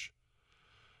Lounge.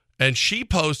 And she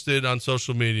posted on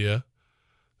social media,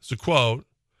 it's a quote,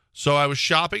 "So I was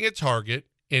shopping at Target,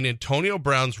 and Antonio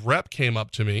Brown's rep came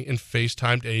up to me and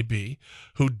FaceTimed AB,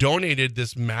 who donated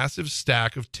this massive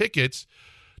stack of tickets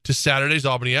to Saturday's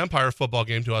Albany Empire football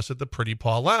game to us at the Pretty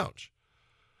Paw Lounge.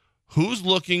 Who's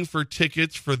looking for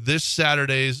tickets for this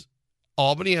Saturday's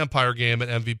Albany Empire game at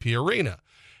MVP Arena?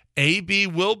 AB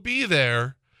will be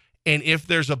there, and if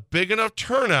there's a big enough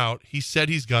turnout, he said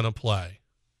he's going to play."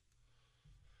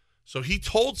 So he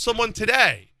told someone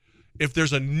today, if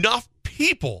there's enough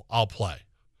people, I'll play.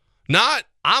 Not,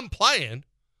 I'm playing.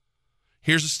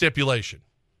 Here's a stipulation.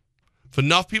 If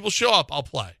enough people show up, I'll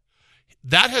play.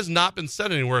 That has not been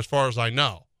said anywhere as far as I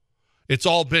know. It's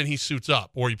all been he suits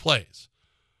up or he plays.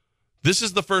 This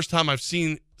is the first time I've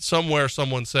seen somewhere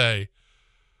someone say,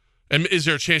 and is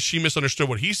there a chance she misunderstood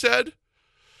what he said?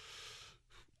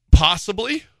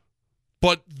 Possibly.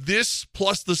 But this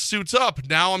plus the suits up,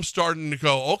 now I'm starting to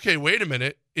go, okay, wait a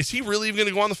minute. Is he really even going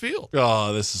to go on the field?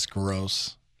 Oh, this is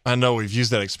gross. I know we've used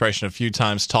that expression a few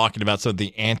times talking about some of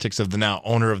the antics of the now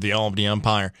owner of the Albany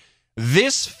Empire.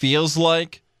 This feels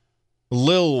like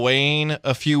Lil Wayne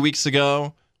a few weeks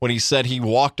ago when he said he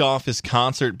walked off his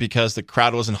concert because the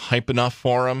crowd wasn't hype enough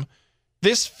for him.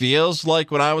 This feels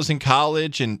like when I was in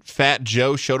college and Fat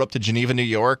Joe showed up to Geneva, New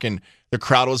York, and the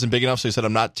crowd wasn't big enough, so he said,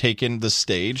 I'm not taking the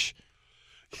stage.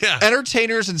 Yeah.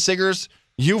 Entertainers and singers,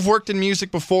 you've worked in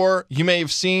music before. You may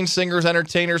have seen singers,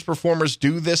 entertainers, performers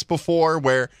do this before,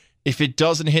 where if it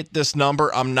doesn't hit this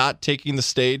number, I'm not taking the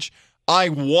stage. I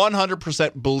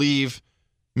 100% believe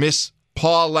Miss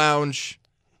Paw Lounge.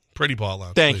 Pretty Paw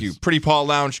Lounge. Thank please. you. Pretty Paw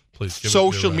Lounge. Please.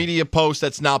 Social media post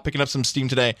that's now picking up some steam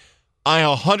today. I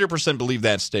 100% believe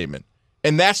that statement.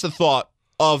 And that's the thought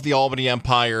of the Albany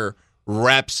Empire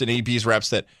reps and AB's reps,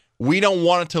 that we don't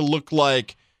want it to look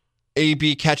like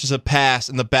AB catches a pass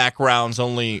in the background's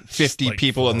only 50 like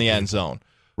people in the end zone.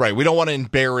 Right. We don't want to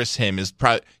embarrass him.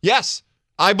 Yes,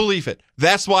 I believe it.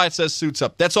 That's why it says suits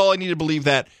up. That's all I need to believe,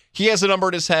 that he has a number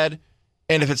in his head,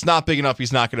 and if it's not big enough,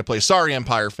 he's not going to play. Sorry,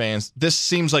 Empire fans. This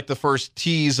seems like the first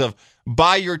tease of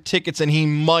buy your tickets and he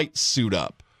might suit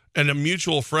up. And a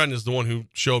mutual friend is the one who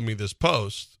showed me this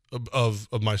post of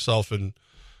myself and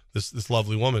this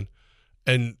lovely woman.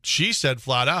 And she said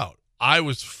flat out, I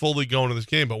was fully going to this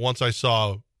game, but once I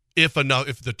saw if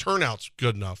the turnout's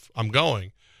good enough, I'm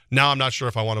going. Now I'm not sure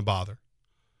if I want to bother.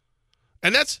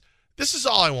 And this is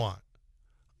all I want.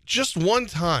 Just one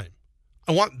time.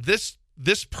 I want this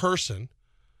person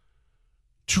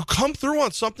to come through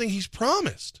on something he's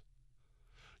promised.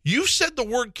 You've said the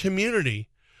word community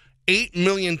 8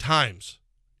 million times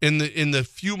in the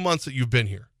few months that you've been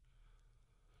here.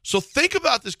 So think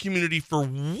about this community for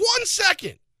 1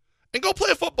 second and go play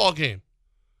a football game.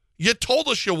 You told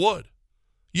us you would.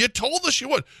 You told us you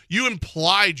would. You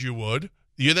implied you would.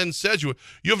 You then said you would.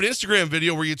 You have an Instagram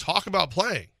video where you talk about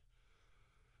playing.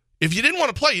 If you didn't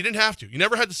want to play, you didn't have to. You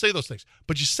never had to say those things.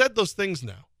 But you said those things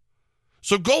now.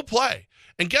 So go play.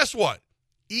 And guess what?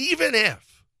 Even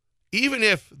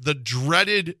if the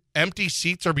dreaded empty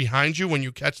seats are behind you when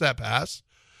you catch that pass,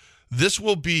 this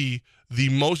will be the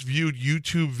most viewed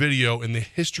YouTube video in the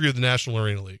history of the National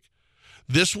Arena League.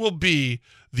 This will be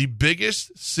the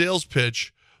biggest sales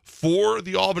pitch for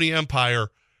the Albany Empire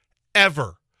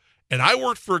ever. And I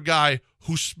worked for a guy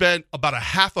who spent about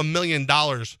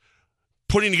 $500,000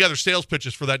 putting together sales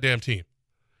pitches for that damn team.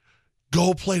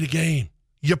 Go play the game.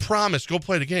 You promised, go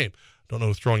play the game. Don't know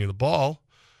who's throwing you the ball,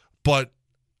 but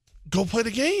go play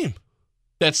the game.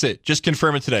 That's it. Just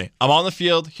confirm it today. I'm on the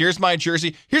field. Here's my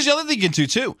jersey. Here's the other thing you can do,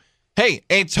 too. Hey,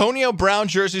 Antonio Brown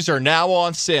jerseys are now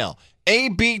on sale.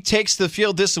 AB takes the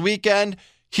field this weekend.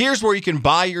 Here's where you can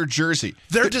buy your jersey.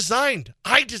 They're designed.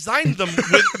 I designed them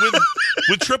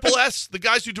with Triple S, the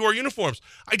guys who do our uniforms.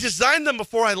 I designed them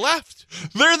before I left.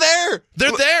 They're there.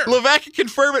 They're there. Levack can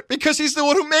confirm it because he's the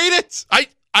one who made it.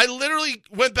 I literally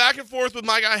went back and forth with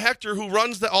my guy Hector, who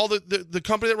runs the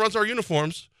company that runs our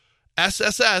uniforms,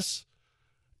 SSS,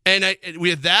 and we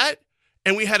had that,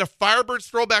 and we had a Firebirds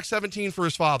Throwback 17 for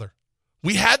his father.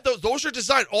 We had those. Those are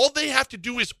designed. All they have to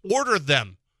do is order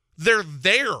them. They're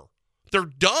there. They're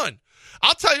done.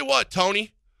 I'll tell you what,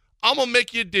 Tony. I'm going to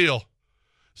make you a deal.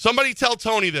 Somebody tell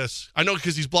Tony this. I know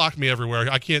because he's blocked me everywhere.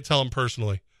 I can't tell him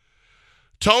personally.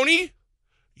 Tony,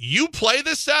 you play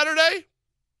this Saturday?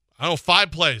 I don't know,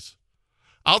 5 plays.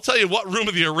 I'll tell you what room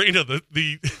of the arena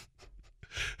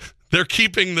they're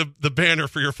keeping the banner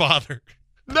for your father.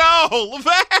 No,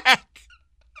 Levack.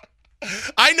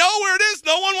 I know where it is.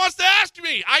 No one wants to ask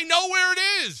me. I know where it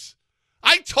is.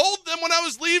 I told them when I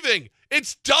was leaving.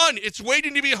 It's done. It's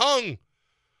waiting to be hung.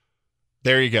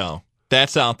 There you go.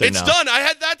 That's out there now. It's done. I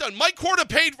had that done. Mike Corda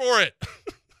paid for it.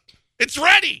 It's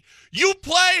ready. You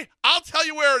play, I'll tell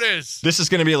you where it is. This is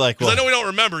going to be like, because I know we don't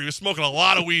remember. He was smoking a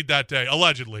lot of weed that day,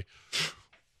 allegedly.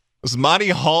 Was Monty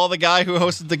Hall the guy who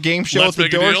hosted the game show at the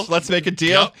Doors? Let's make a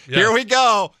deal. Yep. Here we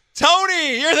go.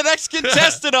 Tony, you're the next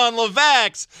contestant on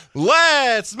Levack's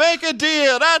Let's Make a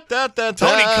Deal.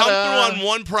 Tony, come through on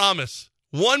one promise.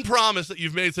 One promise that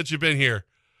you've made since you've been here.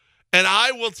 And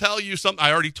I will tell you something.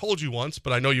 I already told you once,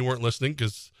 but I know you weren't listening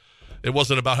because it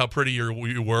wasn't about how pretty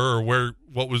you were or where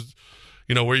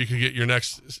you could get your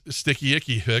next sticky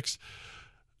icky fix.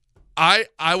 I'll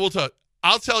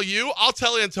tell you, I'll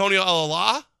tell Antonio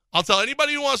Allah, I'll tell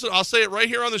anybody who wants it, I'll say it right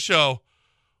here on the show,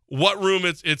 what room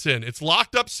it's in. It's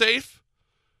locked up safe.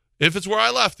 If it's where I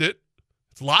left it,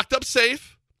 it's locked up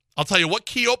safe. I'll tell you what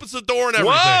key opens the door and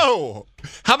everything. Whoa!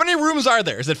 How many rooms are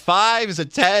there? Is it 5? Is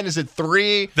it 10? Is it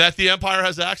 3? That the Empire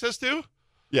has access to?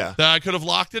 Yeah. That I could have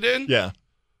locked it in? Yeah.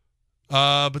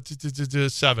 But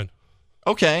 7.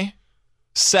 Okay.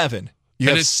 7. You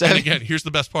have 7. And again, here's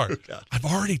the best part. Oh, I've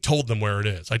already told them where it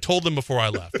is. I told them before I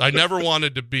left. I never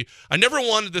wanted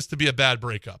this to be a bad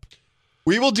breakup.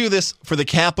 We will do this for the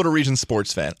Capital Region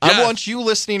sports fan. Yes. I want you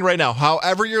listening right now,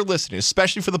 however you're listening,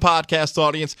 especially for the podcast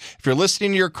audience. If you're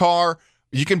listening in your car,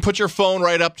 you can put your phone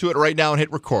right up to it right now and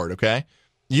hit record, okay?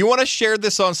 You want to share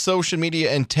this on social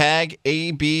media and tag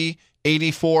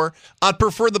AB84. I'd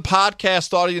prefer the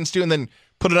podcast audience do, and then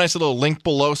put a nice little link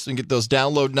below so you can get those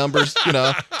download numbers,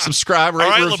 subscribe, rate,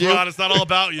 all right, review. LeBron, it's not all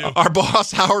about you. Our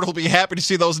boss, Howard, will be happy to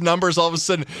see those numbers all of a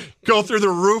sudden go through the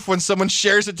roof when someone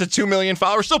shares it to 2 million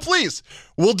followers. So please,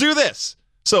 we'll do this.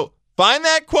 So find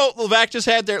that quote Levack just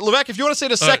had there. Levack, if you want to say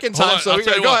it a second time, go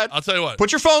ahead. I'll tell you what.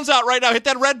 Put your phones out right now. Hit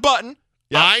that red button.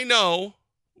 Yep. I know.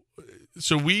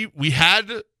 So we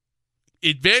had,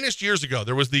 it vanished years ago.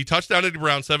 There was the touchdown Eddie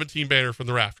Brown 17 banner from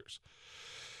the rafters.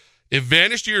 It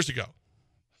vanished years ago.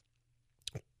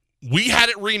 We had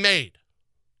it remade.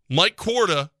 Mike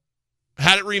Corda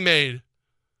had it remade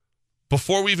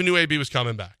before we even knew AB was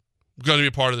coming back. Going to be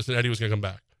a part of this, and Eddie was going to come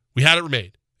back. We had it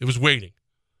remade. It was waiting.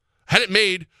 Had it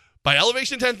made by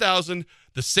Elevation 10,000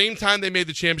 the same time they made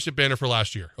the championship banner for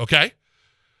last year, okay?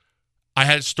 I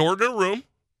had it stored in a room.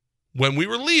 When we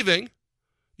were leaving,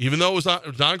 even though it was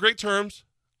not on great terms,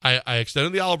 I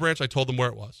extended the olive branch. I told them where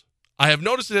it was. I have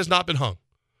noticed it has not been hung.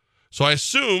 So I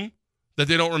assume that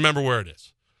they don't remember where it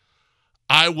is.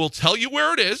 I will tell you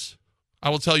where it is. I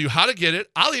will tell you how to get it.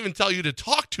 I'll even tell you to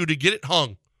talk to get it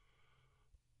hung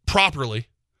properly.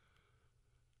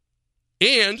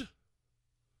 And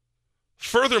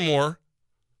furthermore,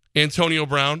 Antonio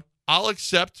Brown, I'll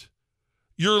accept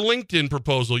your LinkedIn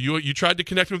proposal. You tried to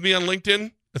connect with me on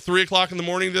LinkedIn at 3 o'clock in the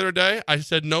morning the other day. I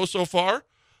said no so far.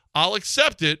 I'll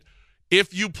accept it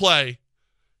if you play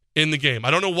in the game.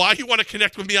 I don't know why you want to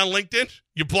connect with me on LinkedIn.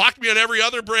 You blocked me on every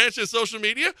other branch of social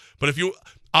media, but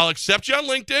I'll accept you on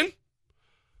LinkedIn.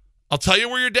 I'll tell you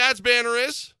where your dad's banner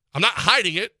is. I'm not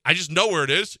hiding it. I just know where it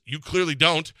is. You clearly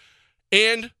don't.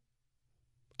 And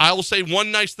I will say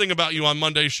one nice thing about you on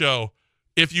Monday's show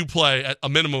if you play at a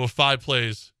minimum of 5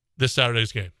 plays this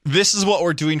Saturday's game. This is what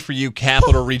we're doing for you,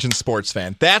 Capital Region sports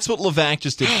fan. That's what Levack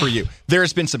just did for you. There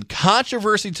has been some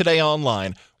controversy today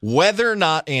online whether or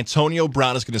not Antonio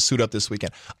Brown is going to suit up this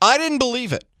weekend. I didn't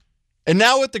believe it. And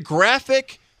now with the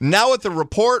graphic, now with the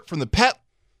report from the pet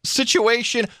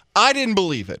situation, I didn't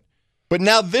believe it. But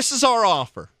now this is our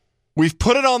offer. We've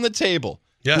put it on the table.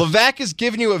 Yes. Levack has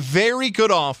given you a very good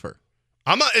offer.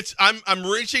 I'm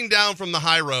reaching down from the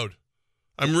high road.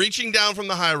 I'm reaching down from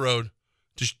the high road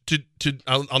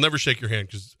I'll never shake your hand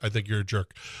because I think you're a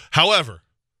jerk. However,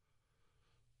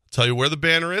 I'll tell you where the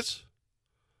banner is.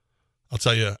 I'll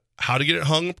tell you how to get it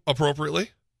hung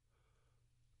appropriately.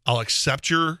 I'll accept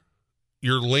your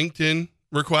LinkedIn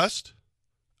request.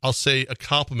 I'll say a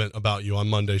compliment about you on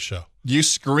Monday's show. You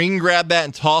screen grab that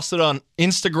and toss it on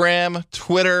Instagram,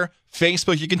 Twitter,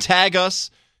 Facebook. You can tag us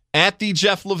at the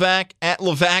Jeff Levack, at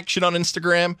Levaction on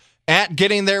Instagram, at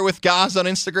Getting There with Goz on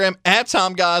Instagram, at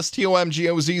Tom Goz,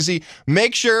 TOMGOZZ.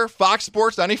 Make sure Fox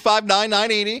Sports 95.9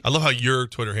 980. I love how your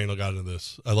Twitter handle got into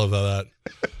this. I love how that.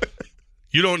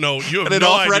 You don't know. You have no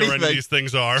offer idea anything. what any of these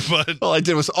things are. But all I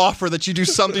did was offer that you do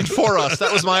something for us.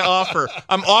 That was my offer.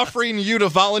 I'm offering you to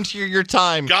volunteer your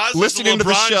time Goz listening is the to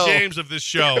the LeBron show. James of this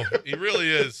show. He really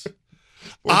is.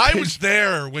 I was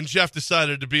there when Jeff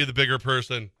decided to be the bigger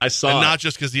person. I saw and it. not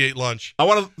just because he ate lunch. I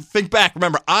want to think back.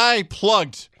 Remember, I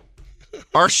plugged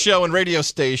our show and radio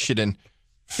station and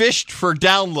fished for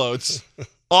downloads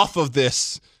off of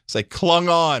this. So I clung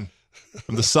on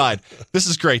from the side. This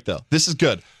is great, though. This is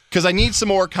good. Because I need some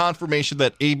more confirmation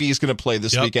that AB is going to play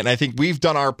this weekend. I think we've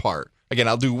done our part. Again,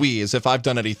 I'll do we as if I've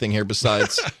done anything here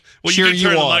besides well, cheer you did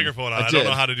turn you the on. microphone on. I don't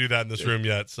know how to do that in this room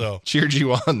yet. So cheered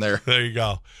you on there. There you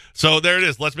go. So there it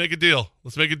is. Let's make a deal.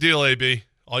 Let's make a deal, AB.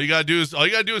 All you gotta do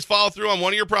is follow through on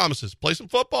one of your promises. Play some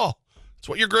football. That's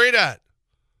what you're great at.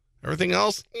 Everything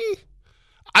else,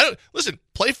 listen.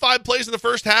 Play 5 plays in the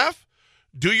first half.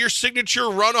 Do your signature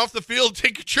run off the field.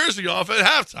 Take your jersey off at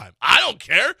halftime. I don't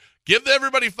care. Give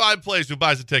everybody 5 plays who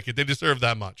buys a ticket. They deserve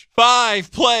that much.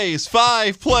 5 plays.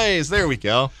 5 plays. There we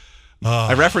go.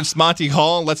 I referenced Monty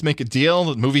Hall. Let's make a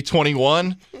deal. Movie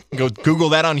 21. Go Google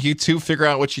that on YouTube. Figure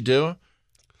out what you do.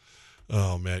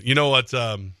 Oh man, you know what?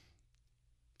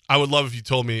 I would love if you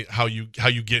told me how you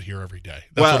get here every day.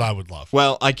 That's what I would love.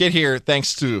 Well, I get here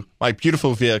thanks to my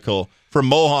beautiful vehicle from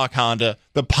Mohawk Honda,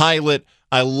 the Pilot.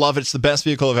 I love it. It's the best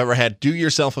vehicle I've ever had. Do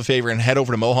yourself a favor and head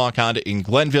over to Mohawk Honda in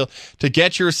Glenville to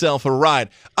get yourself a ride.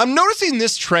 I'm noticing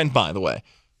this trend, by the way.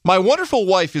 My wonderful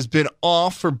wife has been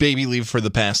off for baby leave for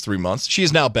the past 3 months. She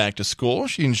is now back to school.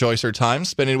 She enjoys her time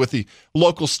spending with the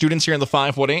local students here in the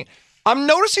 518. I'm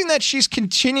noticing that she's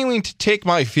continuing to take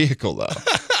my vehicle, though.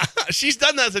 She's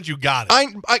done that since you got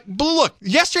it. But look,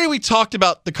 yesterday we talked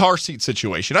about the car seat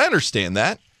situation. I understand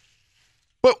that.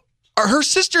 But her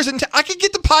sister's in I can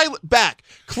get the Pilot back.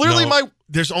 Clearly,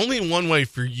 there's only one way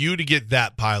for you to get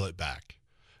that Pilot back,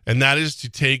 and that is to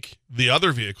take the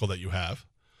other vehicle that you have,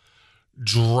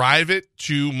 drive it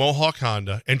to Mohawk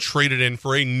Honda, and trade it in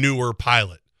for a newer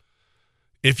Pilot.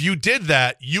 If you did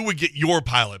that, you would get your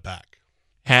Pilot back.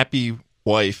 Happy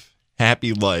wife,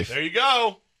 happy life. There you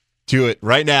go. Do it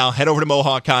right now. Head over to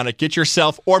Mohawk Honda. Get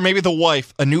yourself, or maybe the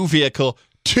wife, a new vehicle.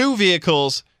 2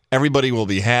 vehicles. Everybody will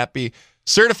be happy.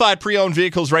 Certified pre-owned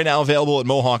vehicles right now available at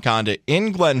Mohawk Honda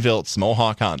in Glenville. It's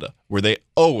Mohawk Honda, where they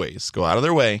always go out of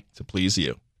their way to please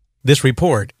you. This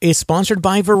report is sponsored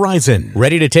by Verizon.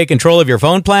 Ready to take control of your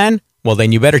phone plan? Well,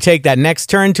 then you better take that next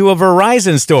turn to a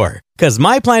Verizon store. Because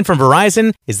my plan from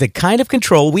Verizon is the kind of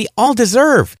control we all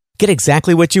deserve. Get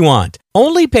exactly what you want.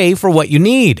 Only pay for what you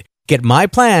need. Get my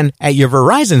plan at your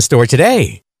Verizon store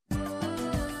today.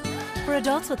 For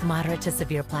adults with moderate to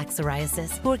severe plaque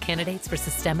psoriasis who are candidates for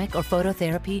systemic or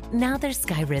phototherapy, now there's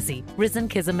Skyrizi,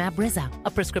 Risankizumab Riza,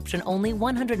 a prescription-only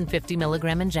 150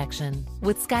 milligram injection.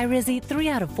 With Skyrizi, 3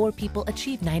 out of 4 people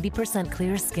achieve 90%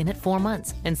 clear skin at 4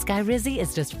 months, and Skyrizi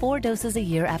is just 4 doses a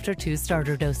year after 2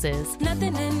 starter doses.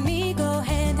 Nothing in me go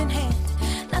hand in hand.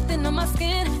 Nothing on my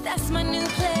skin, that's my new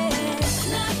plan.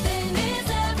 Nothing is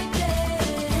everyday.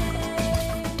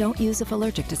 Don't use if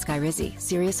allergic to Skyrizi.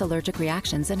 Serious allergic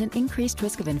reactions and an increased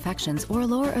risk of infections or a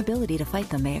lower ability to fight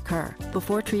them may occur.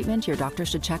 Before treatment, your doctor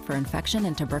should check for infection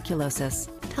and tuberculosis.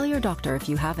 Tell your doctor if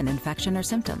you have an infection or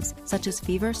symptoms, such as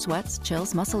fever, sweats,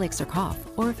 chills, muscle aches, or cough,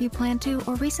 or if you plan to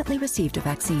or recently received a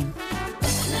vaccine.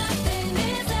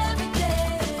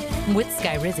 With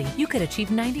Skyrizi, you could achieve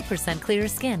 90% clearer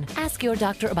skin. Ask your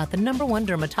doctor about the #1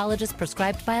 dermatologist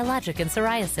prescribed biologic in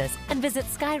psoriasis and visit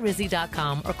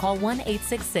skyrizi.com or call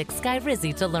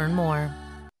 1-866-SKYRIZI to learn more.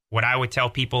 What I would tell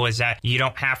people is that you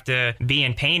don't have to be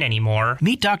in pain anymore.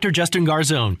 Meet Dr. Justin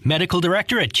Garzone, Medical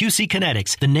Director at QC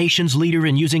Kinetics, the nation's leader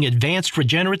in using advanced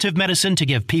regenerative medicine to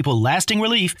give people lasting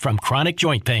relief from chronic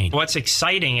joint pain. What's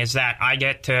exciting is that I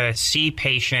get to see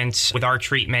patients with our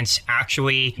treatments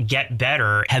actually get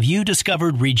better. Have you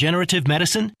discovered regenerative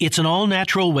medicine? It's an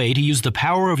all-natural way to use the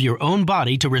power of your own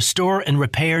body to restore and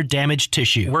repair damaged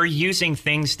tissue. We're using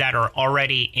things that are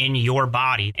already in your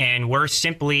body, and we're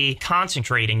simply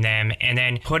concentrating from them, and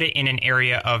then put it in an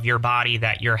area of your body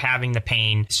that you're having the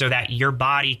pain so that your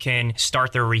body can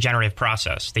start the regenerative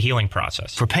process, the healing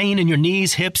process. For pain in your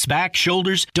knees, hips, back,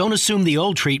 shoulders, don't assume the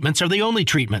old treatments are the only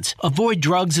treatments. Avoid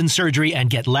drugs and surgery and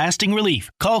get lasting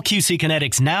relief. Call QC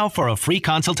Kinetics now for a free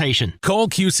consultation. Call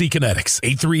QC Kinetics,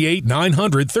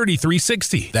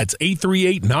 838-900-3360. That's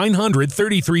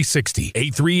 838-900-3360.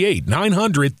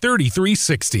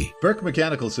 838-900-3360. Burke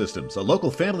Mechanical Systems, a local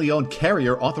family-owned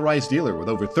carrier-authorized dealer with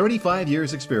over 35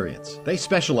 years' experience. They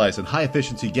specialize in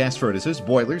high-efficiency gas furnaces,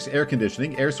 boilers, air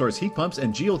conditioning, air source heat pumps,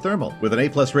 and geothermal. With an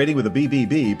A-plus rating with a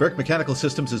BBB, Burke Mechanical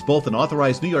Systems is both an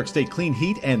authorized New York State Clean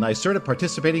Heat and NYSERDA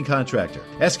participating contractor.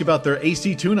 Ask about their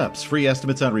AC tune-ups, free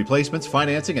estimates on replacements,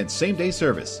 financing, and same-day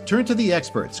service. Turn to the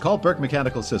experts. Call Burke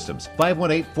Mechanical Systems,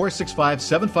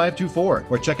 518-465-7524,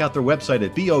 or check out their website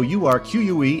at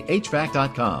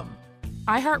BOURQUEHVAC.com.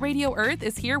 iHeartRadio Earth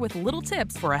is here with little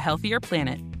tips for a healthier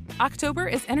planet. October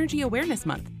is Energy Awareness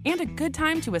Month and a good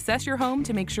time to assess your home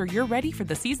to make sure you're ready for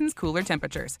the season's cooler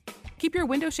temperatures. Keep your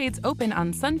window shades open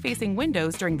on sun-facing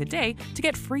windows during the day to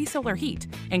get free solar heat,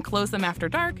 and close them after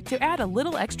dark to add a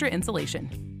little extra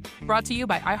insulation. Brought to you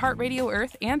by iHeartRadio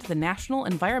Earth and the National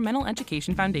Environmental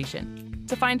Education Foundation.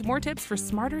 To find more tips for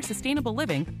smarter, sustainable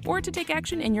living or to take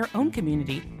action in your own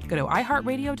community, go to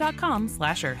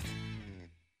iHeartRadio.com/Earth.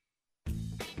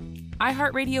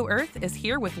 iHeartRadio Earth is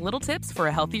here with little tips for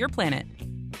a healthier planet.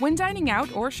 When dining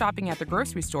out or shopping at the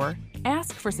grocery store,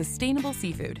 ask for sustainable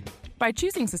seafood. By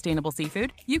choosing sustainable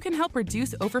seafood, you can help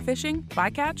reduce overfishing,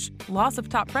 bycatch, loss of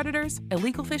top predators,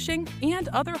 illegal fishing, and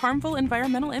other harmful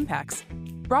environmental impacts.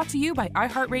 Brought to you by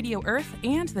iHeartRadio Earth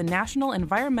and the National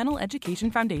Environmental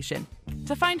Education Foundation.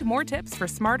 To find more tips for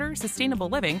smarter, sustainable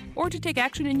living or to take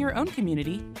action in your own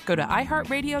community, go to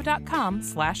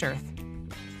iHeartRadio.com/Earth.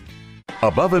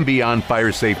 Above and Beyond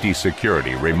Fire Safety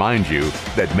Security reminds you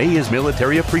that May is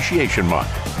Military Appreciation Month.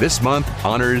 This month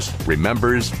honors,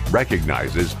 remembers,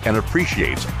 recognizes, and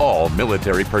appreciates all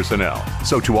military personnel.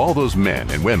 So to all those men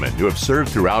and women who have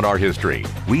served throughout our history,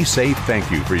 we say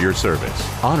thank you for your service.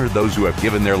 Honor those who have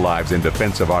given their lives in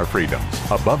defense of our freedoms.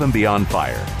 Above and Beyond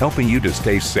Fire, helping you to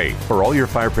stay safe for all your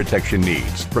fire protection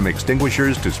needs, from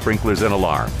extinguishers to sprinklers and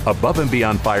alarm. Above and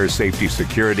Beyond Fire Safety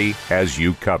Security has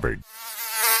you covered.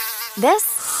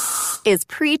 This is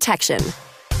Pre-Tection.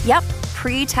 Yep,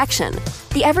 Pre-Tection.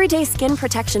 The everyday skin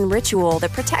protection ritual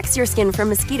that protects your skin from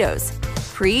mosquitoes.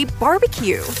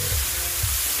 Pre-barbecue.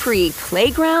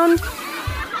 Pre-playground.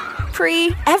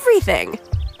 Pre-everything.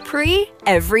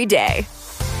 Pre-every day.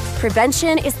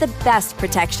 Prevention is the best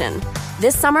protection.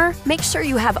 This summer, make sure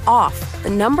you have OFF, the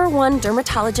 #1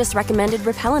 dermatologist-recommended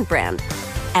repellent brand.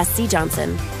 SC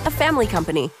Johnson, a family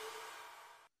company.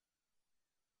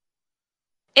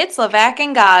 It's Levack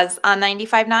and Gaz on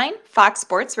 95.9 Fox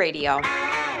Sports Radio.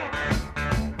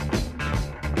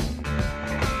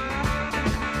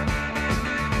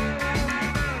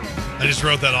 I just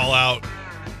wrote that all out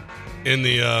in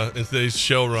today's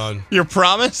show run. Your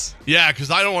promise? Yeah, because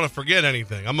I don't want to forget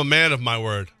anything. I'm a man of my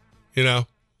word. You know,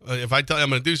 if I tell you I'm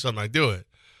going to do something, I do it.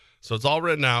 So it's all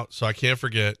written out, so I can't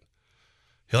forget.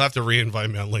 He'll have to re-invite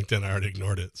me on LinkedIn. I already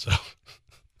ignored it, so.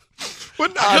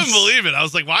 I couldn't believe it. I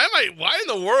was like, why in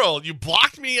the world? You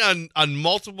blocked me on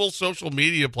multiple social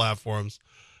media platforms,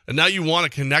 and now you want to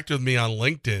connect with me on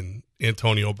LinkedIn,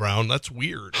 Antonio Brown. That's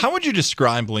weird. How would you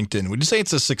describe LinkedIn? Would you say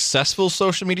it's a successful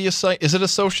social media site? Is it a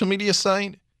social media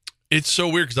site? It's so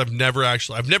weird because I've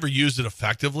never used it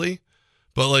effectively,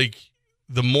 but like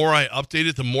the more I update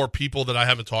it, the more people that I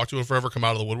haven't talked to in forever come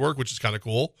out of the woodwork, which is kind of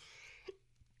cool.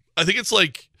 I think it's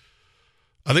like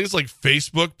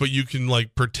Facebook, but you can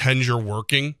like pretend you're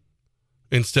working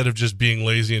instead of just being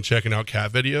lazy and checking out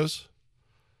cat videos.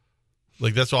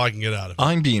 Like that's all I can get out of it.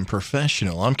 I'm being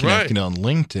professional. I'm connecting on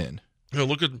LinkedIn. Yeah,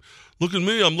 look at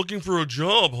me. I'm looking for a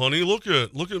job, honey. Look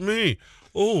at me.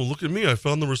 Oh, look at me. I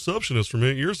found the receptionist from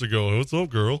 8 years ago. What's up,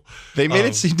 girl? They made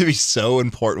it seem to be so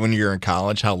important when you're in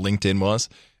college how LinkedIn was.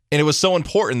 And it was so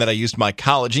important that I used my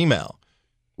college email,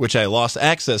 which I lost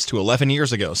access to 11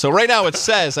 years ago. So right now it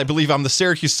says, I believe I'm the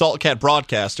Syracuse Saltcat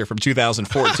broadcaster from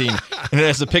 2014, and it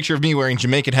has a picture of me wearing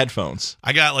Jamaican headphones.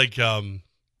 I got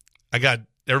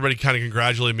everybody kind of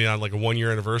congratulated me on like a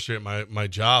 1-year anniversary at my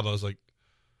job. I was like,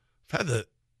 I've had the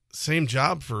same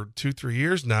job for 2-3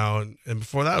 years now, and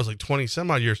before that it was like 20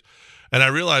 some odd years. And I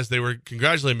realized they were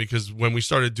congratulating me because when we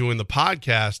started doing the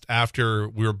podcast after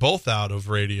we were both out of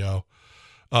radio,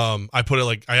 I put it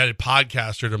like I added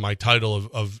podcaster to my title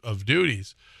of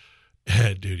duties.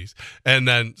 And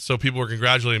then so people were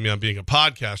congratulating me on being a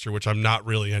podcaster, which I'm not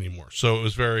really anymore. So it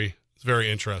was very,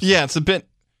 very interesting. Yeah, it's a bit,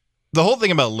 the whole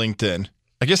thing about LinkedIn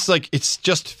I guess like it's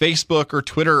just Facebook or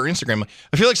Twitter or Instagram.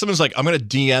 I feel like someone's like, I'm going to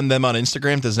DM them on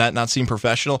Instagram. Does that not seem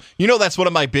professional? You know, that's one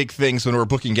of my big things when we're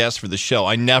booking guests for the show.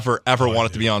 I never, ever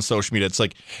want it to be on social media. It's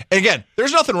like, and again,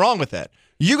 there's nothing wrong with that.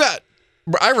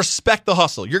 I respect the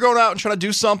hustle. You're going out and trying to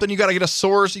do something. You got to get a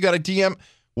source. You got to DM,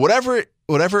 whatever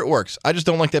it works. I just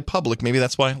don't like that public. Maybe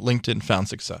that's why LinkedIn found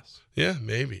success. Yeah,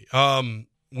 maybe.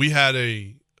 We had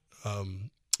an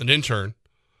intern,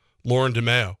 Lauren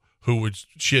DeMeo,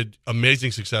 she had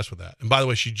amazing success with that. And by the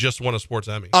way, she just won a sports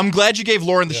Emmy. I'm glad you gave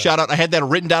Lauren the shout out. I had that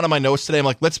written down in my notes today. I'm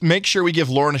like, let's make sure we give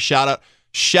Lauren a shout out.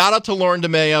 Shout out to Lauren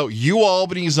DeMeo,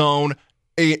 Albany's own,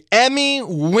 a Emmy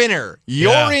winner.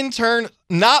 Your intern,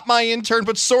 not my intern,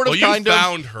 but sort of, kind of. You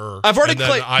found her. I've already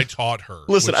played. I taught her.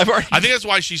 Listen, I think that's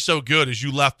why she's so good. Is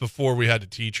you left before we had to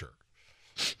teach her.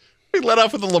 We let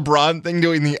off with the LeBron thing,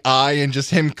 doing the eye and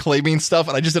just him claiming stuff,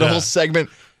 and I just did a whole segment,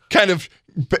 kind of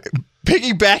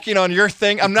piggybacking on your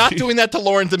thing. I'm not doing that to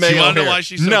Lauren DeMeo. Do you want to know why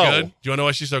she's so good? Do you want to know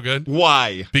why she's so good?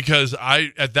 Why? Because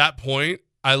at that point,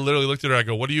 I literally looked at her. I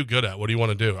go, "What are you good at? What do you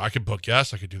want to do? I could book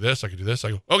guests. I could do this. I could do this."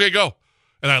 I go, "Okay, go."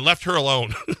 And I left her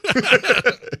alone.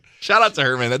 Shout out to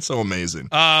her, man. That's so amazing.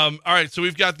 All right, so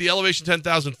we've got the Elevation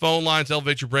 10,000 phone lines.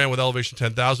 Elevate your brand with Elevation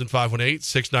 10,000,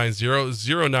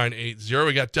 518-690-0980.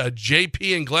 We got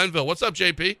JP in Glenville. What's up,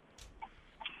 JP?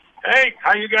 Hey,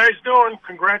 how you guys doing?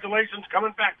 Congratulations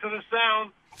coming back to the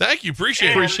sound. Thank you.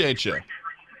 Appreciate you.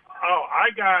 Oh, I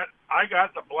got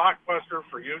the blockbuster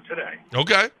for you today.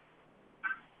 Okay.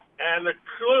 And the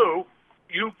clue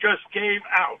you just gave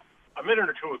out a minute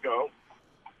or two ago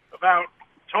about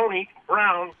Tony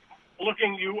Brown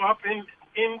looking you up in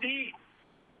Indeed.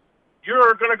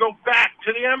 You're going to go back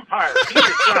to the Empire. He's going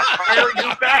to hire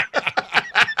you back.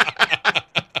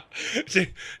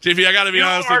 JP, I got to be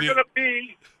honest with you. You are going to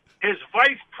be his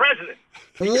vice president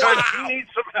because he needs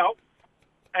some help,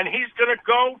 and he's going to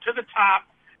go to the top,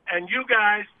 and you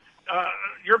guys,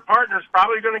 your partner's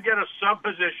probably going to get a sub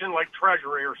position like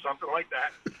treasury or something like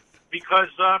that because,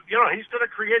 he's going to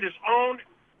create his own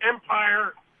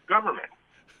empire government.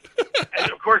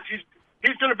 And, of course, he's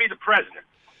going to be the president.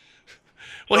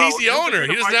 Well, he's the owner.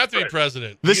 He doesn't have to be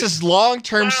president. This is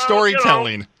long-term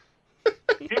storytelling.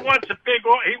 He wants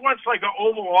he wants like an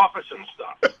Oval Office and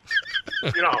stuff.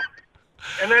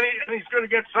 And then he's going to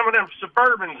get some of them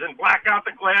Suburbans and black out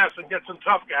the glass and get some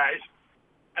tough guys.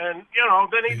 And,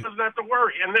 then he doesn't have to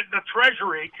worry. And the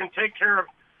Treasury can take care of,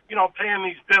 paying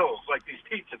these bills, like these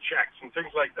pizza checks and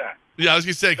things like that. Yeah, I was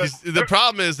going to say, because the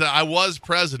problem is that I was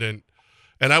president,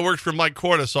 and I worked for Mike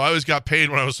Corda, so I always got paid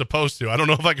when I was supposed to. I don't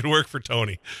know if I could work for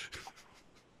Tony.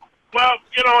 Well,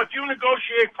 if you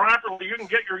negotiate properly, you can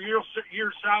get your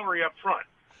year's salary up front.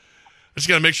 I just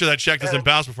got to make sure that check doesn't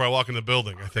bounce before I walk in the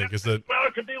building, I think. Well,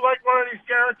 it could be like one of these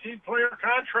guaranteed player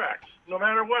contracts. No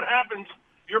matter what happens,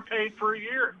 you're paid for a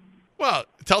year. Well,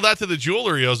 tell that to the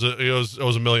jeweler he owes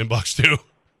 $1 million too.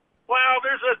 Well,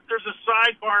 there's a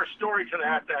sidebar story to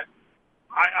that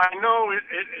I know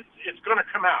it's going to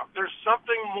come out. There's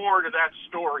something more to that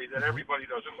story that everybody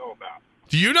doesn't know about.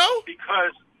 Do you know?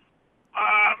 Because,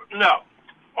 no.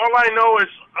 All I know is,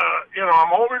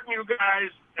 I'm older than you guys,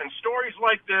 and stories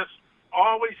like this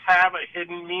always have a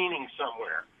hidden meaning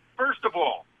somewhere. First of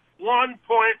all,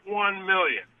 1.1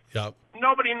 million. Yep.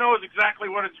 Nobody knows exactly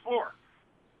what it's for.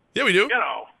 Yeah, we do.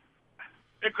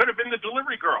 It could have been the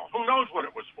delivery girl. Who knows what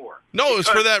it was for? No, it was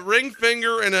for that ring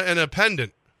finger and a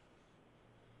pendant.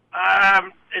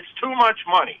 It's too much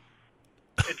money.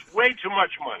 It's way too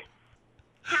much money.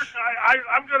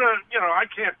 I'm going to, I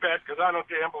can't bet because I don't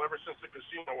gamble ever since the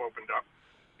casino opened up.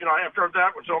 After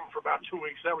that was open for about 2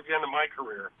 weeks, that was the end of my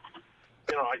career.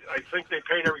 I think they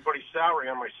paid everybody's salary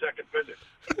on my second visit.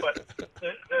 But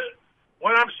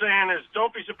what I'm saying is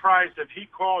don't be surprised if he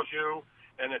calls you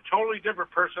and a totally different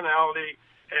personality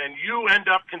and you end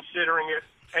up considering it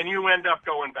and you end up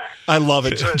going back. I love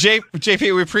it.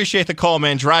 JP, we appreciate the call,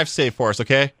 man. Drive safe for us,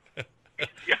 okay?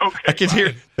 Yeah, okay. I can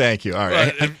hear. Thank you. All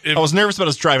right. I was nervous about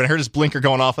his driving. I heard his blinker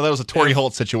going off. I thought it was a Torrey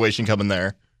Holt situation coming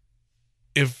there.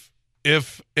 If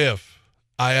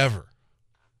I ever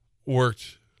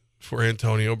worked for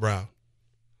Antonio Brown,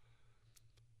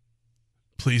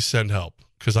 please send help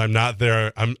because I'm not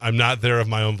there. I'm not there of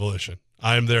my own volition.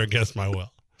 I am there against my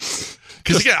will.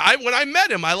 Because again, when I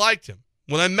met him, I liked him.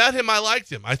 When I met him, I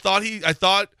liked him. I thought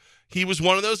he was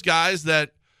one of those guys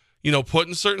that, put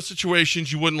in certain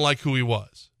situations you wouldn't like who he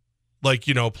was, like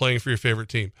playing for your favorite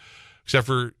team, except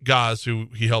for Gaz, who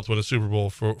he helped win a Super Bowl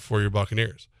for your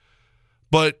Buccaneers.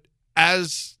 But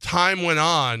as time went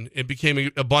on, it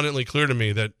became abundantly clear to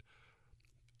me that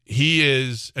he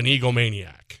is an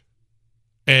egomaniac,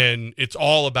 and it's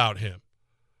all about him.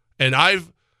 And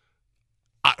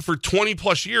for 20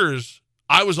 plus years,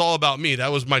 I was all about me.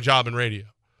 That was my job in radio.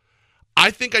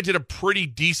 I think I did a pretty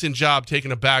decent job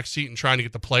taking a back seat and trying to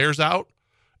get the players out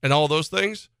and all those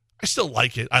things. I still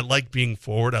like it. I like being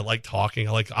forward. I like talking.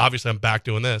 Obviously I'm back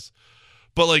doing this.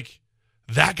 But like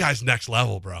that guy's next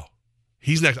level, bro.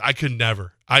 He's next. I could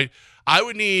never. I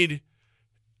would need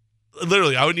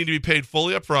to be paid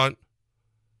fully up front,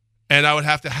 and I would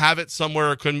have to have it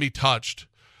somewhere it couldn't be touched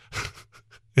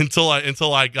until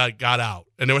I got out.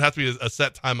 And it would have to be a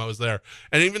set time I was there.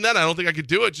 And even then I don't think I could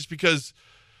do it just because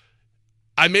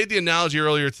I made the analogy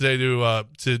earlier today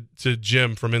to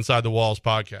Jim from Inside the Walls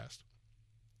podcast.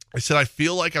 I said, I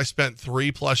feel like I spent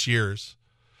 3+ years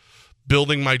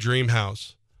building my dream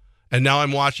house, and now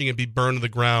I'm watching it be burned to the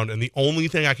ground, and the only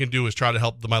thing I can do is try to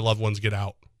help my loved ones get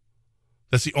out.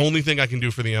 That's the only thing I can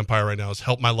do for the Empire right now is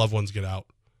help my loved ones get out.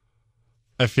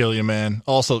 I feel you, man.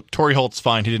 Also, Torrey Holt's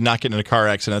fine. He did not get in a car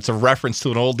accident. It's a reference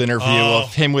to an old interview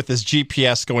of him with his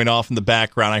GPS going off in the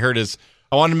background.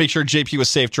 I wanted to make sure JP was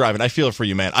safe driving. I feel it for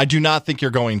you, man. I do not think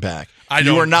you're going back.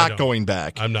 You are not going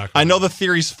back. I'm not. I know the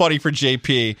theory's funny for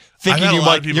JP,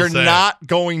 thinking you're not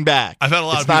going back. I've had a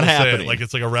lot of people say it, like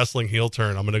it's like a wrestling heel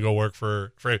turn. I'm going to go work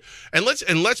for and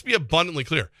let's be abundantly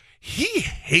clear. He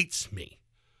hates me.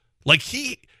 Like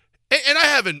and I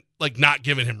haven't like not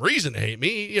given him reason to hate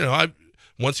me. You know,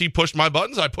 once he pushed my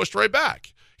buttons, I pushed right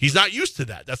back. He's not used to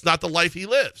that. That's not the life he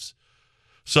lives.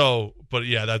 So, but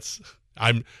yeah,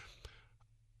 I'm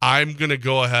going to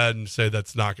go ahead and say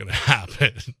that's not going to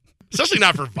happen. Especially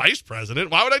not for vice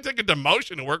president. Why would I take a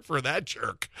demotion to work for that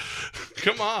jerk?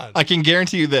 Come on. I can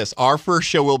guarantee you this. Our first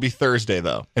show will be Thursday,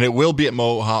 though, and it will be at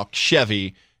Mohawk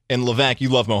Chevy. And Levack, you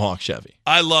love Mohawk Chevy.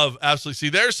 I love, absolutely. See,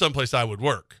 there's someplace I would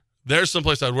work. There's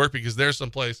someplace I'd work because there's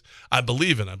someplace I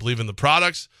believe in. I believe in the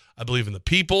products. I believe in the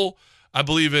people. I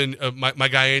believe in my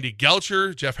guy Andy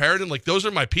Gelcher, Jeff Harridan. Like, those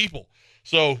are my people.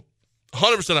 So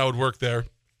 100% I would work there.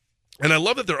 And I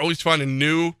love that they're always finding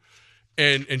new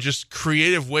and just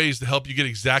creative ways to help you get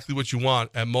exactly what you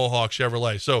want at Mohawk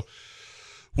Chevrolet. So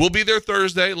we'll be there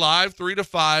Thursday, live 3 to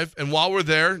 5. And while we're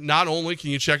there, not only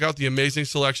can you check out the amazing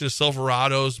selection of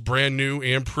Silverados, brand new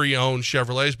and pre-owned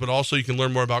Chevrolets, but also you can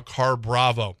learn more about Car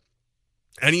Bravo.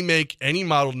 Any make, any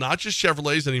model, not just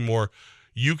Chevrolets anymore,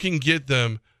 you can get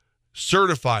them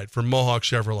certified for Mohawk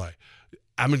Chevrolet.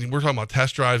 I mean, we're talking about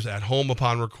test drives at home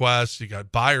upon request. You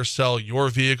got buy or sell your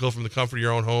vehicle from the comfort of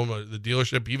your own home, the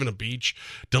dealership, even a beach,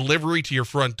 delivery to your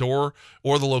front door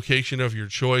or the location of your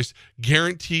choice.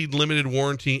 Guaranteed limited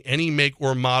warranty. Any make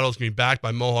or model is going to be backed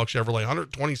by Mohawk Chevrolet.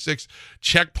 126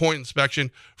 checkpoint inspection,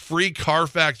 free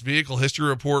Carfax vehicle history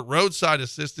report, roadside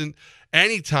assistant,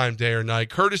 anytime, day or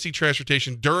night, courtesy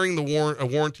transportation during the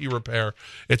warranty repair.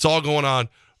 It's all going on.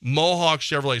 Mohawk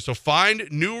Chevrolet. So find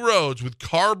new roads with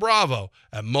Car Bravo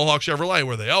at Mohawk Chevrolet,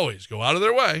 where they always go out of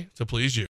their way to please you.